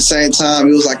 At the same time,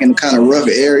 it was in a kind of rough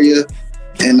area.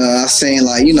 And I seen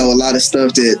a lot of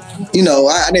stuff that,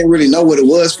 I didn't really know what it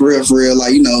was for real.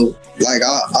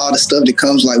 All the stuff that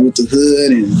comes with the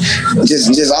hood and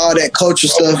just all that culture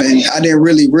stuff. And I didn't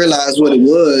really realize what it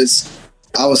was.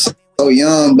 I was so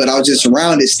young, but I was just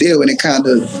around it still. And it kind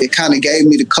of gave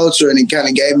me the culture, and it kind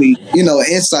of gave me, an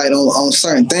insight on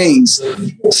certain things.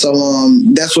 So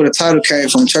that's where the title came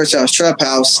from, Church House Trap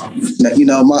House.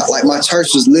 My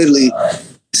church was literally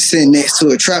sitting next to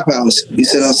a trap house. You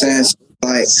see what I'm saying? So,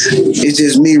 like, it's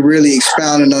just me really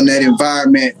expounding on that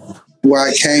environment where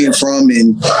I came from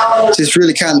and just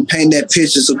really kind of paint that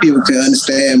picture so people can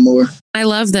understand more. I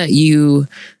love that you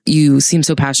seem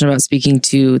so passionate about speaking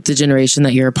to the generation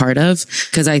that you're a part of,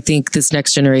 because I think this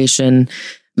next generation,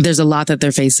 there's a lot that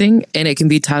they're facing and it can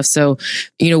be tough. So,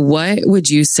 what would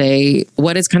you say,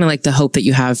 what is kind of like the hope that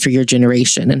you have for your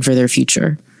generation and for their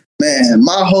future? Man,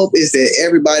 my hope is that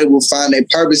everybody will find their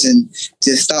purpose and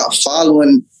just stop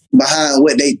following behind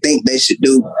what they think they should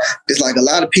do. It's like a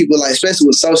lot of people, like especially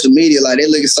with social media, like they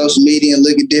look at social media and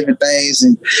look at different things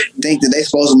and think that they're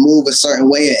supposed to move a certain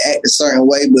way and act a certain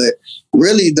way. But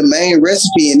really the main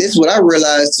recipe, and this is what I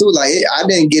realized too, like I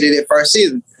didn't get it at first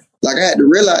either. Like I had to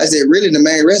realize that really the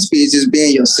main recipe is just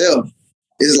being yourself.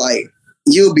 It's like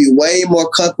you'll be way more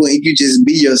comfortable if you just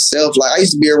be yourself. Like I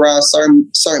used to be around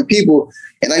certain people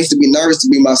and I used to be nervous to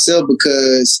be myself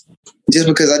because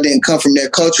I didn't come from their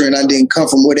culture and I didn't come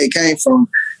from where they came from.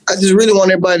 I just really want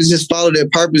everybody to just follow their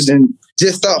purpose and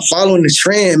just start following the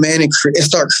trend, man, and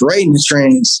start creating the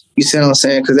trends. You see what I'm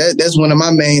saying? Because that's one of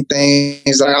my main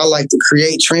things. Like I like to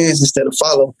create trends instead of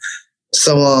follow.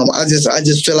 So I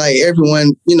just feel like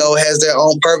everyone, has their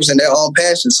own purpose and their own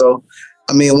passion. So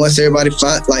I mean, once everybody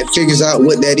figures out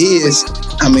what that is,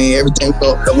 I mean, everything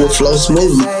will flow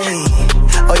smoothly.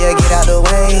 Oh yeah, get out the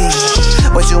way.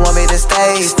 What you want me to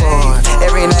stay for?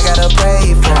 Every night gotta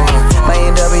pray for my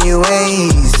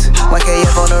NWAs.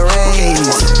 1KF on the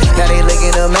raise. Now they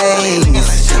looking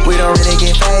amazed. We don't really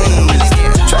get phased.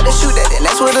 Tried to shoot that, and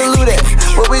that's where the loot at.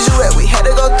 Where was you at? We had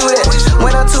to go through that.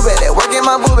 Went on too bad, that work in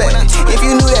my boo bag. If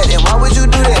you knew that, then why would you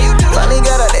do that? Finally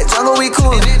got out that jungle, we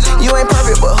coolin'. You ain't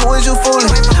perfect, but who is you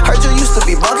fooling? Heard you used to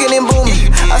be bunking and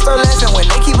booming. I start laughing when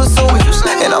they keep assuming.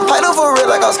 And I'm fighting for real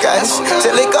like I'm Scottish.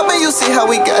 Till it up and you see how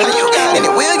we got it. And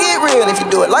it will get real if you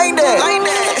do it like that.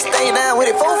 Stay down with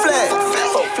it, full flat.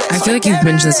 I feel like you've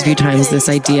mentioned this a few times, this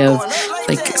idea of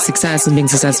like success and being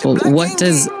successful. What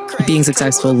does being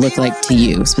successful look like to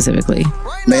you specifically?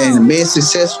 Man, being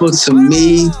successful to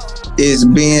me is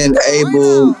being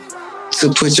able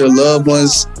to put your loved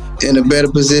ones in a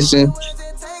better position.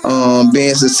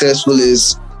 Being successful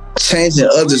is changing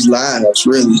others' lives,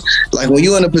 really. Like when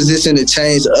you're in a position to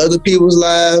change other people's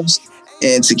lives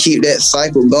and to keep that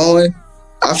cycle going,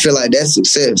 I feel like that's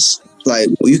success. Like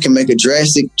you can make a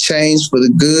drastic change for the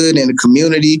good in the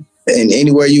community and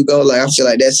anywhere you go, like I feel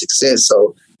like that's success.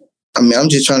 So, I mean, I'm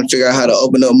just trying to figure out how to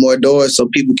open up more doors so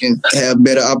people can have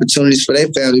better opportunities for their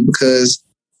family, because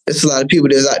there's a lot of people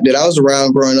that I was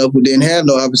around growing up who didn't have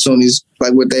no opportunities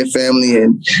like with their family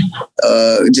and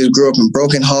just grew up in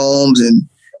broken homes and,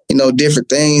 different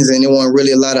things. And there weren't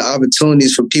really a lot of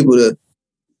opportunities for people to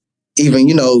even,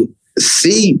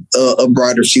 see a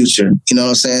brighter future. You know what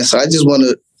I'm saying? So I just want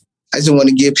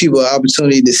to give people an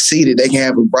opportunity to see that they can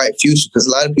have a bright future, because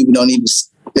a lot of people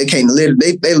they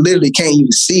literally can't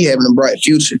even see having a bright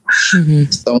future.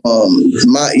 Mm-hmm. So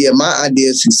my idea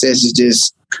of success is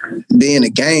just being a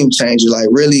game changer, like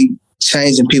really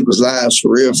changing people's lives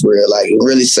for real, like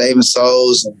really saving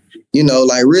souls, and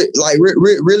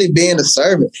really being a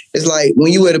servant. It's like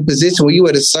when you at a position, when you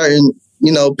at a certain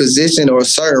position or a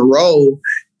certain role,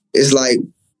 it's like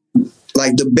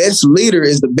the best leader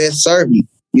is the best servant.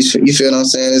 You feel what I'm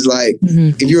saying? It's like,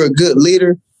 if you're a good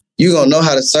leader, you're going to know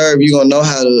how to serve. You're going to know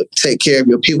how to take care of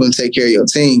your people and take care of your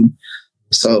team.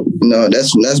 So,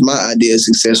 that's my idea of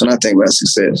success when I think about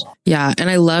success. Yeah. And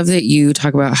I love that you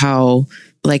talk about how,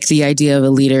 like, the idea of a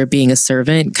leader being a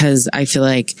servant, because I feel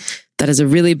like that is a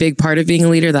really big part of being a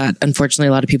leader that unfortunately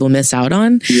a lot of people miss out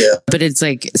on. Yeah. But it's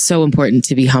like so important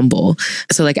to be humble.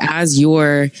 So like as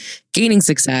you're gaining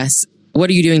success, what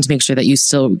are you doing to make sure that you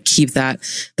still keep that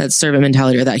servant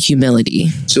mentality or that humility?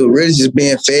 So really just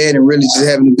being fed and really just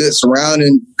having a good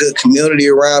surrounding, good community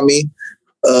around me,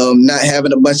 not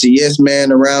having a bunch of yes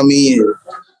men around me,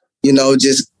 and,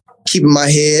 just keeping my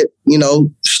head,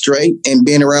 straight and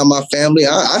being around my family.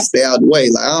 I stay out of the way.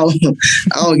 Like I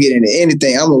don't get into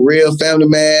anything. I'm a real family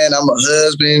man. I'm a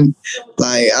husband.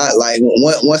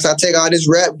 Once I take all this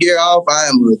rap gear off, I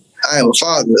am a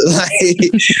father,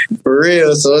 like for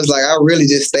real. So it's like I really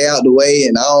just stay out the way,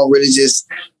 and I don't really just,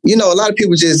 a lot of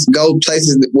people just go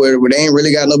places where they ain't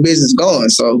really got no business going.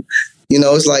 So,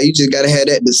 it's like you just got to have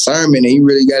that discernment, and you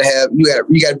really got to you got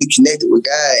to be connected with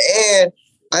God. And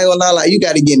I ain't gonna lie, like you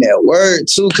got to get in that word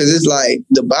too, because it's like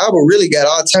the Bible really got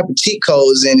all type of cheat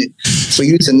codes in it for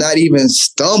you to not even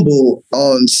stumble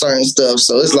on certain stuff.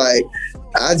 So it's like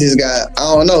I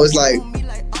don't know. It's like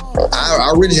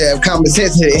I really have common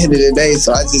sense at the end of the day,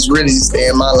 so I just really stay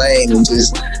in my lane and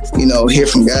just, hear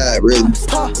from God, really.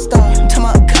 I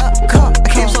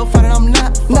can't so far that I'm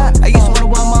not. I used to wonder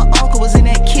why my uncle was in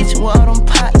that kitchen with all them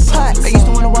pots. I used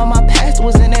to wonder why my pastor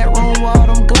was in that room with all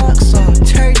them Glocks.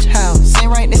 Church house, sitting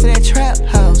right next to that trap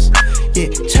house. Yeah,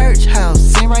 church house,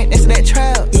 sitting right next to that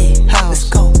trap house. Let's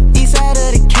go. East side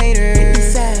of Decatur.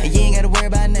 You ain't gotta worry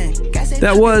about nothing.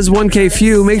 That was 1K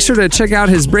Phew. Make sure to check out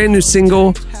his brand new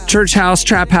single, Church House,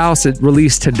 Trap House. It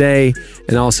released today.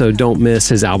 And also don't miss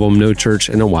his album, No Church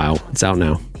in a While. It's out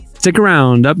now. Stick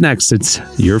around. Up next, it's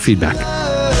your feedback.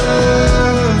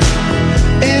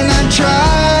 And I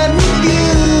tried with you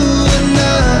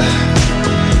enough.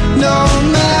 No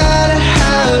matter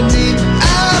how deep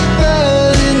I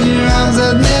fell in your arms,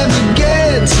 I'd never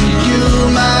get to you,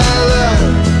 my love.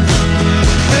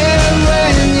 And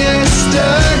when you're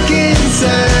stuck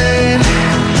inside,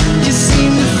 you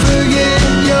seem to forget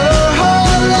your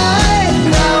whole life.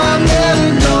 Now I'm never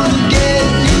gonna get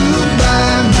you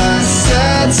by my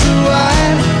side, so I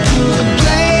pull the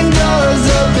plane doors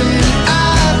up and I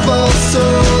fall so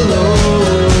low.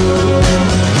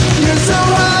 You're so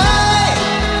high.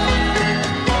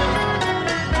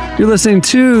 You're listening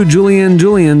to Julian.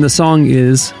 The song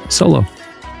is Solo.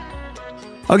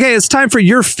 Okay, it's time for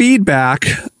your feedback.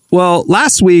 Well,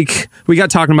 last week we got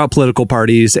talking about political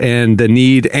parties and the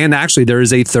need, and actually there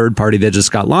is a third party that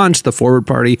just got launched, the Forward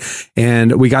Party,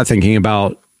 and we got thinking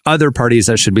about other parties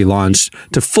that should be launched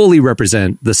to fully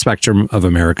represent the spectrum of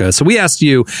America. So we asked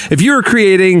you, if you were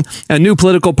creating a new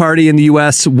political party in the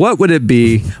U.S., what would it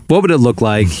be? What would it look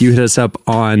like? You hit us up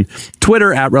on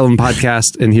Twitter at Relevant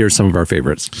Podcast, and here's some of our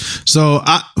favorites. So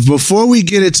before we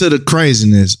get into the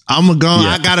craziness,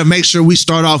 I got to make sure we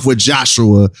start off with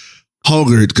Joshua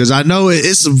Hogarth, because I know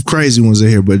it's some crazy ones in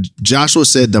here, but Joshua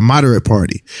said the moderate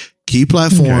party, key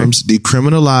platforms,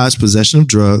 decriminalize possession of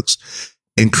drugs,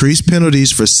 increase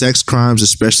penalties for sex crimes,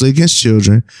 especially against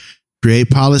children,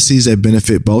 create policies that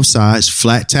benefit both sides,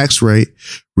 flat tax rate,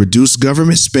 reduce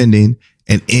government spending,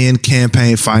 and end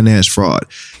campaign finance fraud.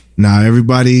 Now,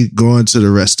 everybody go into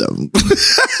the rest of them.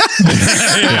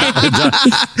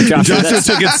 Joshua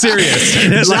took it serious.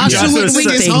 Joshua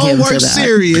took his homework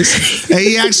serious, and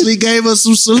he actually gave us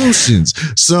some solutions.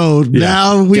 So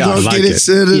now we're going to get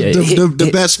into the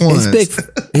best ones.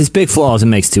 His big flaw is it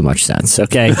makes too much sense,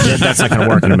 okay? That's not going to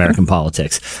work in American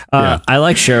politics. I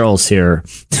like Cheryl's here.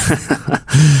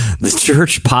 The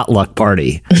church potluck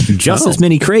party. Just as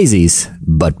many crazies,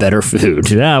 but better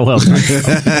food. Yeah, well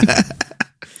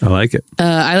I like it.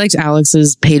 I liked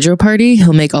Alex's Pedro party.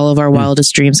 He'll make all of our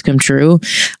wildest dreams come true.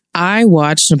 I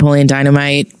watched Napoleon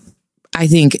Dynamite, I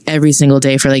think, every single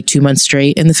day for like 2 months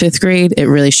straight in the 5th grade. It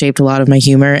really shaped a lot of my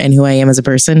humor and who I am as a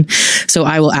person. So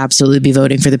I will absolutely be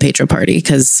voting for the Pedro party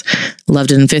because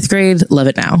loved it in 5th grade. Love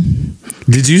it now.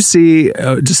 Did you see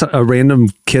just a random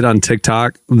kid on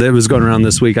TikTok that was going around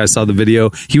this week? I saw the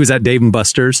video. He was at Dave &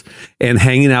 Buster's, and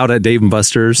hanging out at Dave &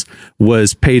 Buster's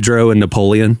was Pedro and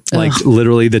Napoleon, like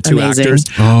literally the two actors.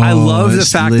 I love the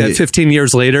fact that 15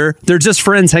 years later, they're just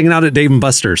friends hanging out at Dave &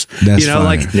 Buster's. That's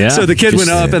so the kid went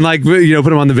up and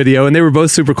put him on the video, and they were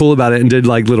both super cool about it and did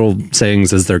like little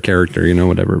sayings as their character,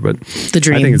 whatever. But the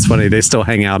dream. I think it's funny. They still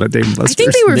hang out at Dave & Buster's. I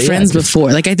think they were friends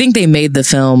before. Like, I think they made the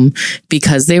film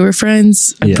because they were friends.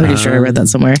 I'm pretty sure I read that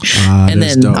somewhere. And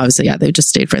then obviously, they just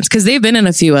stayed friends because they've been in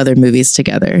a few other movies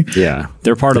together. Yeah,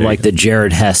 they're part of like the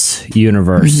Jared Hess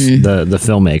universe, the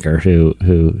filmmaker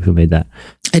who made that.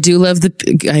 I do love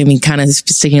kind of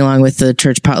sticking along with the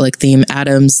church potluck theme,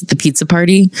 Adam's The Pizza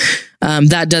Party.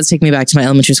 That does take me back to my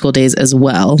elementary school days as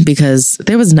well, because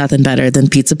there was nothing better than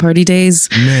pizza party days.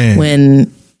 Man.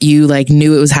 When you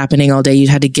knew it was happening all day. You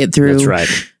had to get through, that's right,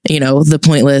 the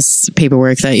pointless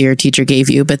paperwork that your teacher gave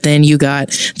you. But then you got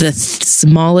the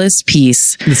smallest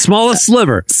piece. The smallest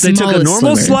sliver. They took a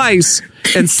normal slice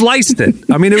and sliced it.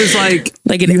 I mean, it was like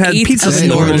you had pizza of a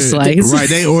normal slice. Right.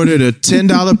 They ordered a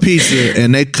 $10 pizza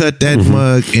and they cut that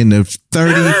mug into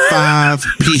 35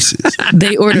 pieces.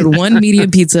 They ordered one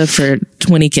medium pizza for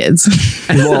 20 kids.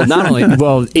 Well,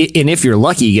 and if you're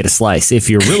lucky, you get a slice. If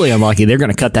you're really unlucky, they're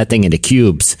going to cut that thing into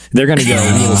cubes. They're going to go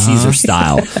Little Caesar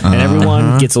style. And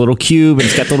everyone gets a little cube, and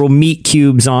it's got the little meat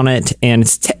cubes on it, and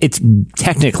it's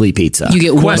technically pizza. You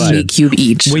get one meat cube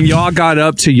each. When y'all got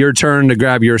up to your turn to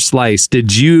grab your slice,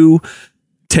 did you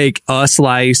take a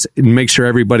slice and make sure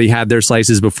everybody had their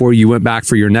slices before you went back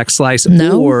for your next slice?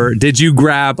 No. Or did you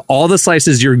grab all the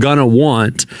slices you're gonna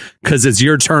want because it's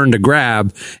your turn to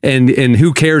grab, and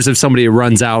who cares if somebody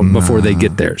runs out before they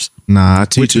get theirs? Nah,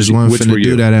 teachers weren't finna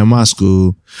do that at my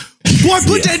school. Boy,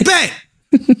 put that back!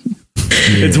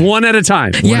 It's one at a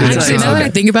time. Yeah, actually, now that I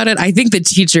think about it, I think the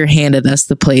teacher handed us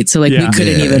the plate, so like we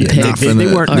couldn't even pick.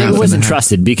 They wasn't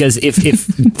trusted because if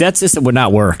that system would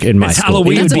not work in my school,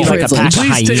 Halloween. it would be like a pack of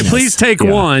hyenas. Please take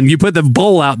one. You put the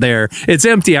bowl out there. It's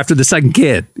empty after the second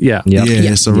kid. Yeah.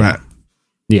 It's a wrap.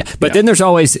 Yeah. But then there's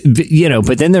always,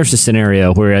 but then there's a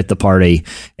scenario where you're at the party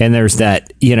and there's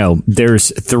that,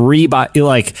 there's three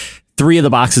of the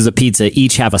boxes of pizza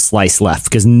each have a slice left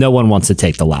because no one wants to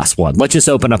take the last one. Let's just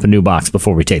open up a new box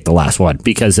before we take the last one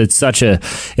because it's such a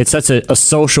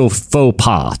social faux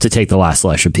pas to take the last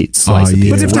slice of pizza. But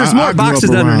if there's more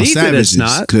boxes underneath it, it's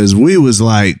not. Because we was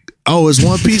like, oh, it's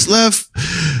one piece left?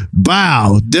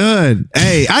 Bow, done.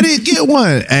 Hey, I didn't get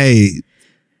one. Hey,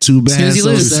 too bad. Snooze, you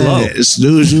lose.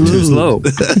 Snooze, you lose. Slow.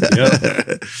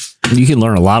 You can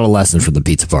learn a lot of lessons from the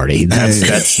pizza party. That's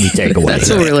the takeaway. That's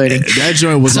what we're learning. That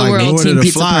joint was So like we're all Lord team of the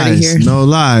pizza party Flies. here. No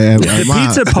lie. The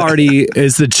pizza party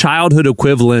is the childhood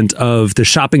equivalent of the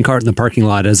shopping cart in the parking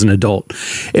lot as an adult.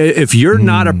 If you're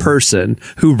not a person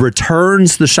who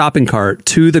returns the shopping cart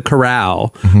to the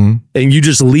corral and you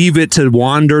just leave it to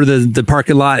wander the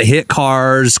parking lot, hit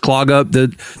cars, clog up the...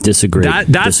 Disagree.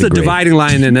 That's the dividing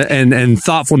line and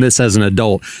thoughtfulness as an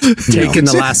adult. Taking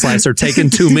the last slice or taking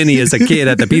too many as a kid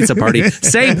at the pizza party.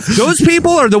 Same. Those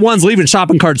people are the ones leaving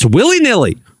shopping carts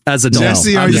willy-nilly as adults.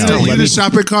 Jesse, are you the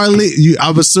shopping cart lead?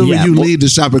 I'm assuming you lead the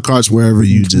shopping carts wherever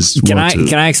you just want to.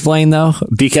 Can I explain though?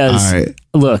 Because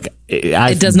look,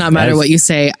 it does not matter what you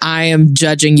say. I am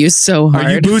judging you so hard.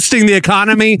 Are you boosting the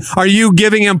economy? Are you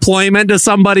giving employment to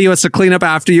somebody who has to clean up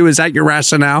after you? Is that your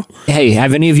rationale? Hey,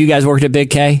 have any of you guys worked at Big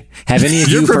K? Have any of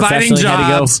you providing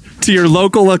jobs to your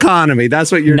local economy?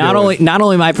 That's what you're doing. Not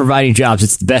only am I providing jobs,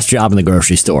 it's the best job in the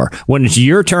grocery store. When it's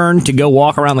your turn to go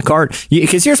walk around the cart,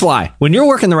 because here's why: when you're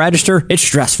working the register, it's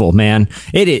stressful, man.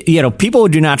 People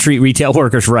do not treat retail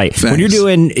workers right. Thanks. When you're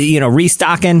doing,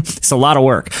 restocking, it's a lot of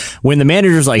work. When the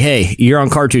manager's like, "Hey, you're on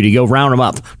cart duty, go round them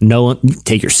up." No,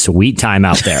 take your sweet time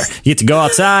out there. You get to go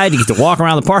outside, you get to walk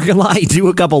around the parking lot, you do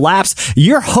a couple laps.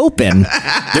 You're hoping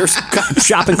there's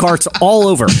shopping carts all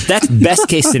over. That's best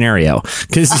case scenario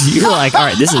because you're like, all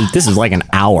right, this is like an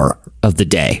hour of the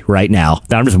day right now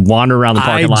that I'm just wandering around the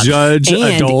parking lot. I judge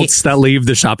adults that leave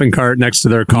the shopping cart next to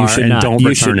their car and don't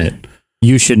return it.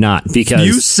 You should not, because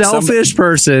you selfish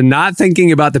person not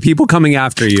thinking about the people coming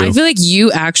after you. I feel like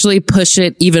you actually push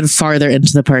it even farther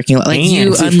into the parking lot. Like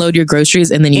you unload your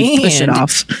groceries and then you push it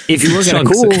off. If you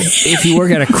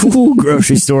work at a cool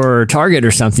grocery store or Target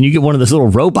or something, you get one of those little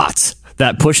robots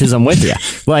that pushes them with you.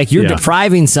 Like you're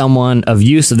depriving someone of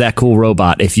use of that cool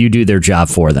robot if you do their job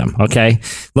for them. Okay,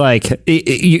 like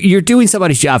you're doing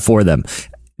somebody's job for them.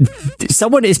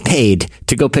 Someone is paid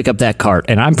to go pick up that cart,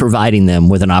 and I'm providing them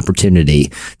with an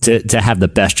opportunity to have the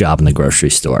best job in the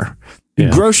grocery store. Yeah.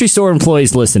 Grocery store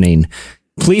employees listening,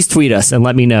 please tweet us and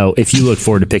let me know if you look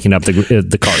forward to picking up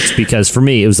the carts, because for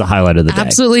me, it was the highlight of the day.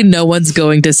 Absolutely no one's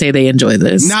going to say they enjoy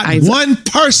this. Not one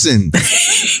person.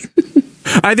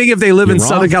 I think if they live in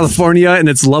Southern California and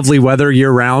it's lovely weather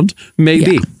year round,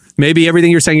 maybe. Yeah. Maybe everything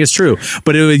you're saying is true.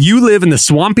 But if you live in the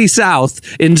swampy South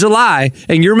in July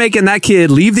and you're making that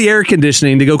kid leave the air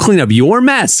conditioning to go clean up your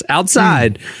mess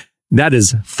outside, that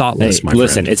is thoughtless, my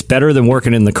friend. It's better than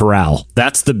working in the corral.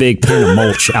 That's the big pin of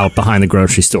mulch out behind the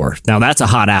grocery store. Now, that's a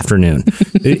hot afternoon.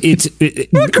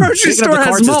 What grocery store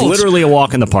has mulch? It's literally a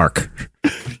walk in the park.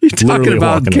 You're talking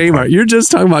about Kmart. You're just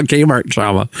talking about Kmart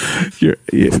trauma.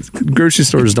 Grocery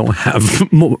stores don't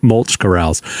have mulch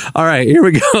corrals. All right, here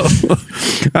we go.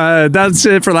 That's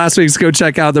it for last week's. Go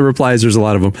check out the replies. There's a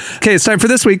lot of them. Okay, it's time for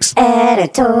this week's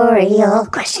editorial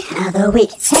question of the week.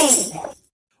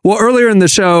 Well, earlier in the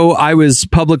show, I was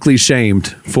publicly shamed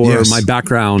for my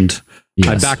background.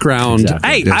 My background. Exactly.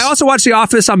 Hey, I also watch The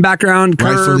Office on background.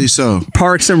 Rightfully so.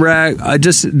 Parks and Rec.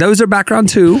 Those are background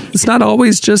too. It's not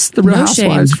always just the Real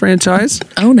Housewives franchise.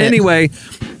 Own it. Anyway,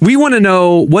 we want to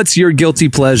know, what's your guilty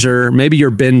pleasure? Maybe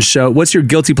your binge show. What's your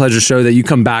guilty pleasure show that you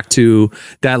come back to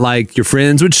that like your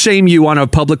friends would shame you on a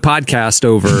public podcast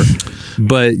over,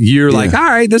 but you're like, all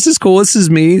right, this is cool. This is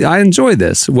me. I enjoy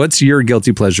this. What's your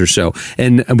guilty pleasure show?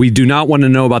 And we do not want to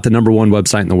know about the number one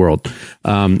website in the world.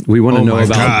 We want to know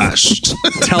about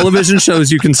television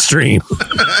shows you can stream.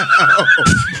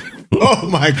 Oh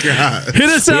my God. Hit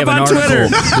us up on Twitter.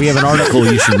 We have an article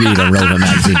you should read on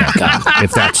relevantmagazine.com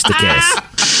if that's the case.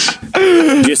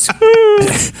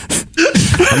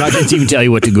 I'm not going to even tell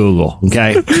you what to Google,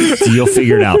 okay? So you'll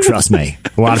figure it out. Trust me.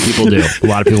 A lot of people do. A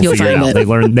lot of people figure it out. They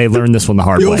learn this one the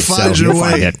hard way. Find your way.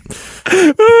 Find it.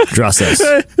 Trust us.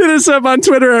 Hit us up on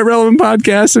Twitter at Relevant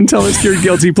Podcast and tell us your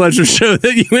guilty pleasure show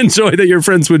that you enjoy that your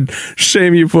friends would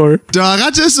shame you for. Dog, I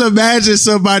just imagine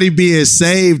somebody being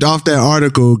saved off that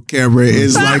article, Cameron.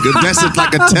 Is like that's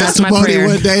like a testimony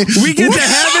one day. We get to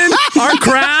heaven. Our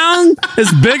crown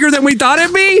is bigger than we thought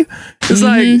it'd be. It's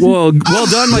like, well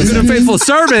done, my good and faithful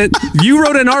servant. You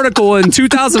wrote an article in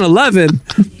 2011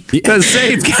 that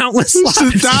saved countless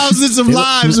lives. Thousands of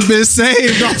lives have been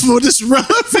saved off of this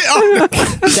relevant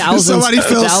article. Somebody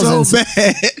felt so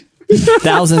bad.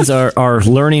 Thousands are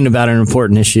learning about an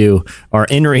important issue, are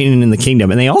entering in the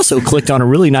kingdom, and they also clicked on a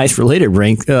really nice related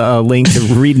link to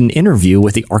read an interview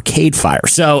with the Arcade Fire.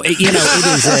 So it's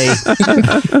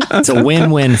a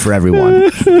win-win for everyone.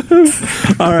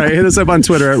 All right, hit us up on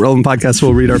Twitter at Relevant Podcast.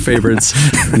 We'll read our favorites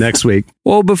next week.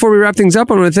 Well, before we wrap things up,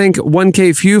 I want to thank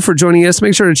 1K Phew for joining us.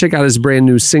 Make sure to check out his brand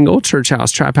new single, Church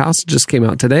House Trap House. It just came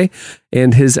out today,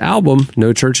 and his album,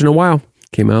 No Church in a While,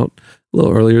 came out a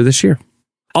little earlier this year.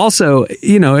 Also,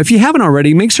 if you haven't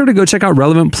already, make sure to go check out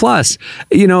Relevant Plus.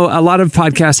 A lot of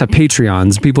podcasts have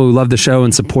Patreons, people who love the show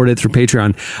and support it through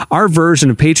Patreon. Our version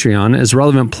of Patreon is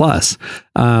Relevant Plus.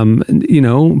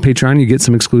 Patreon, you get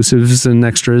some exclusives and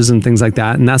extras and things like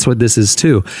that. And that's what this is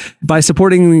too. By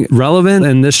supporting Relevant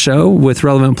and this show with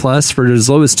Relevant Plus for as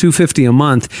low as $2.50 a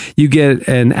month, you get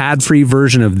an ad-free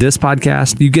version of this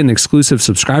podcast. You get an exclusive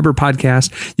subscriber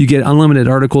podcast. You get unlimited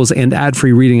articles and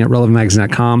ad-free reading at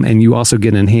relevantmagazine.com. And you also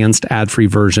get an enhanced ad-free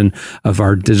version of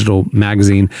our digital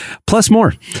magazine, plus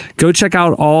more. Go check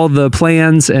out all the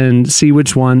plans and see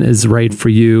which one is right for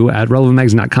you at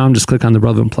relevantmagazine.com. Just click on the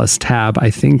Relevant Plus tab. I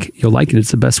think you'll like it.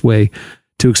 It's the best way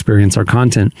to experience our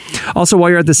content. Also, while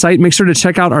you're at the site, make sure to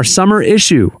check out our summer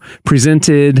issue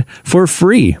presented for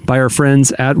free by our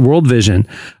friends at World Vision.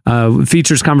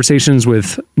 Features conversations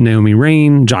with Naomi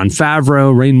Rain, John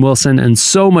Favreau, Rainn Wilson, and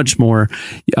so much more.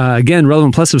 Again,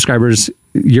 Relevant Plus subscribers,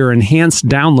 your enhanced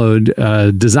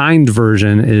download designed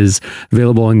version is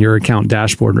available in your account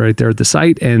dashboard right there at the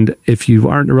site. And if you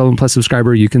aren't a Relevant Plus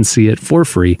subscriber, you can see it for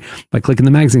free by clicking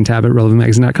the magazine tab at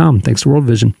relevantmagazine.com. Thanks to World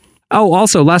Vision. Oh,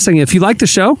 also, last thing, if you like the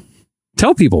show,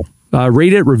 tell people.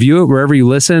 Rate it, review it wherever you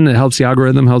listen. It helps the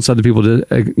algorithm, helps other people to,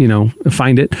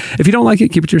 find it. If you don't like it,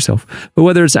 keep it to yourself. But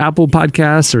whether it's Apple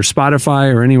Podcasts or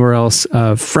Spotify or anywhere else,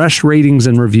 fresh ratings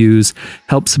and reviews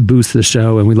helps boost the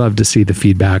show. And we love to see the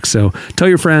feedback. So tell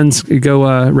your friends,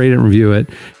 go rate it and review it,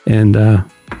 and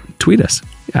tweet us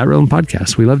at Relevant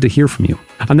Podcast. We love to hear from you.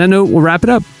 On that note, we'll wrap it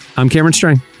up. I'm Cameron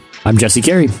Strang. I'm Jesse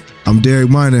Carey. I'm Derek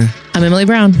Miner. I'm Emily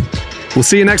Brown. We'll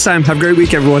see you next time. Have a great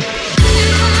week, everyone.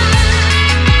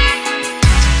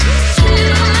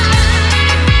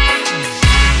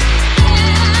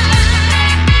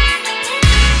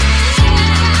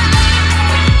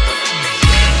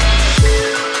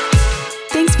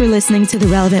 Thanks for listening to the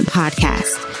Relevant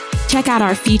Podcast. Check out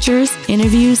our features,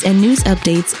 interviews, and news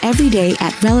updates every day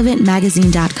at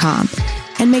relevantmagazine.com.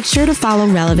 And make sure to follow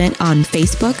Relevant on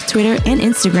Facebook, Twitter, and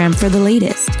Instagram for the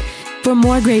latest. For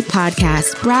more great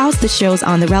podcasts, browse the shows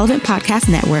on the Relevant Podcast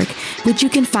Network, which you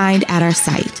can find at our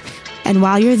site. And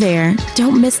while you're there,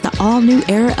 don't miss the all-new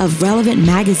era of Relevant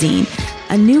Magazine.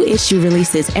 A new issue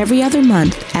releases every other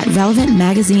month at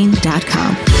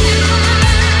relevantmagazine.com.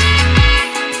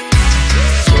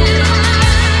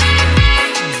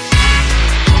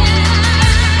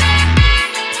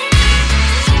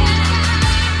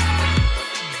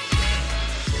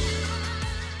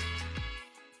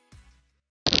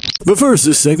 But first,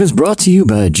 this segment's brought to you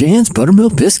by Jan's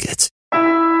Buttermilk Biscuits.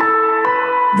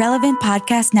 Relevant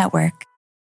Podcast Network.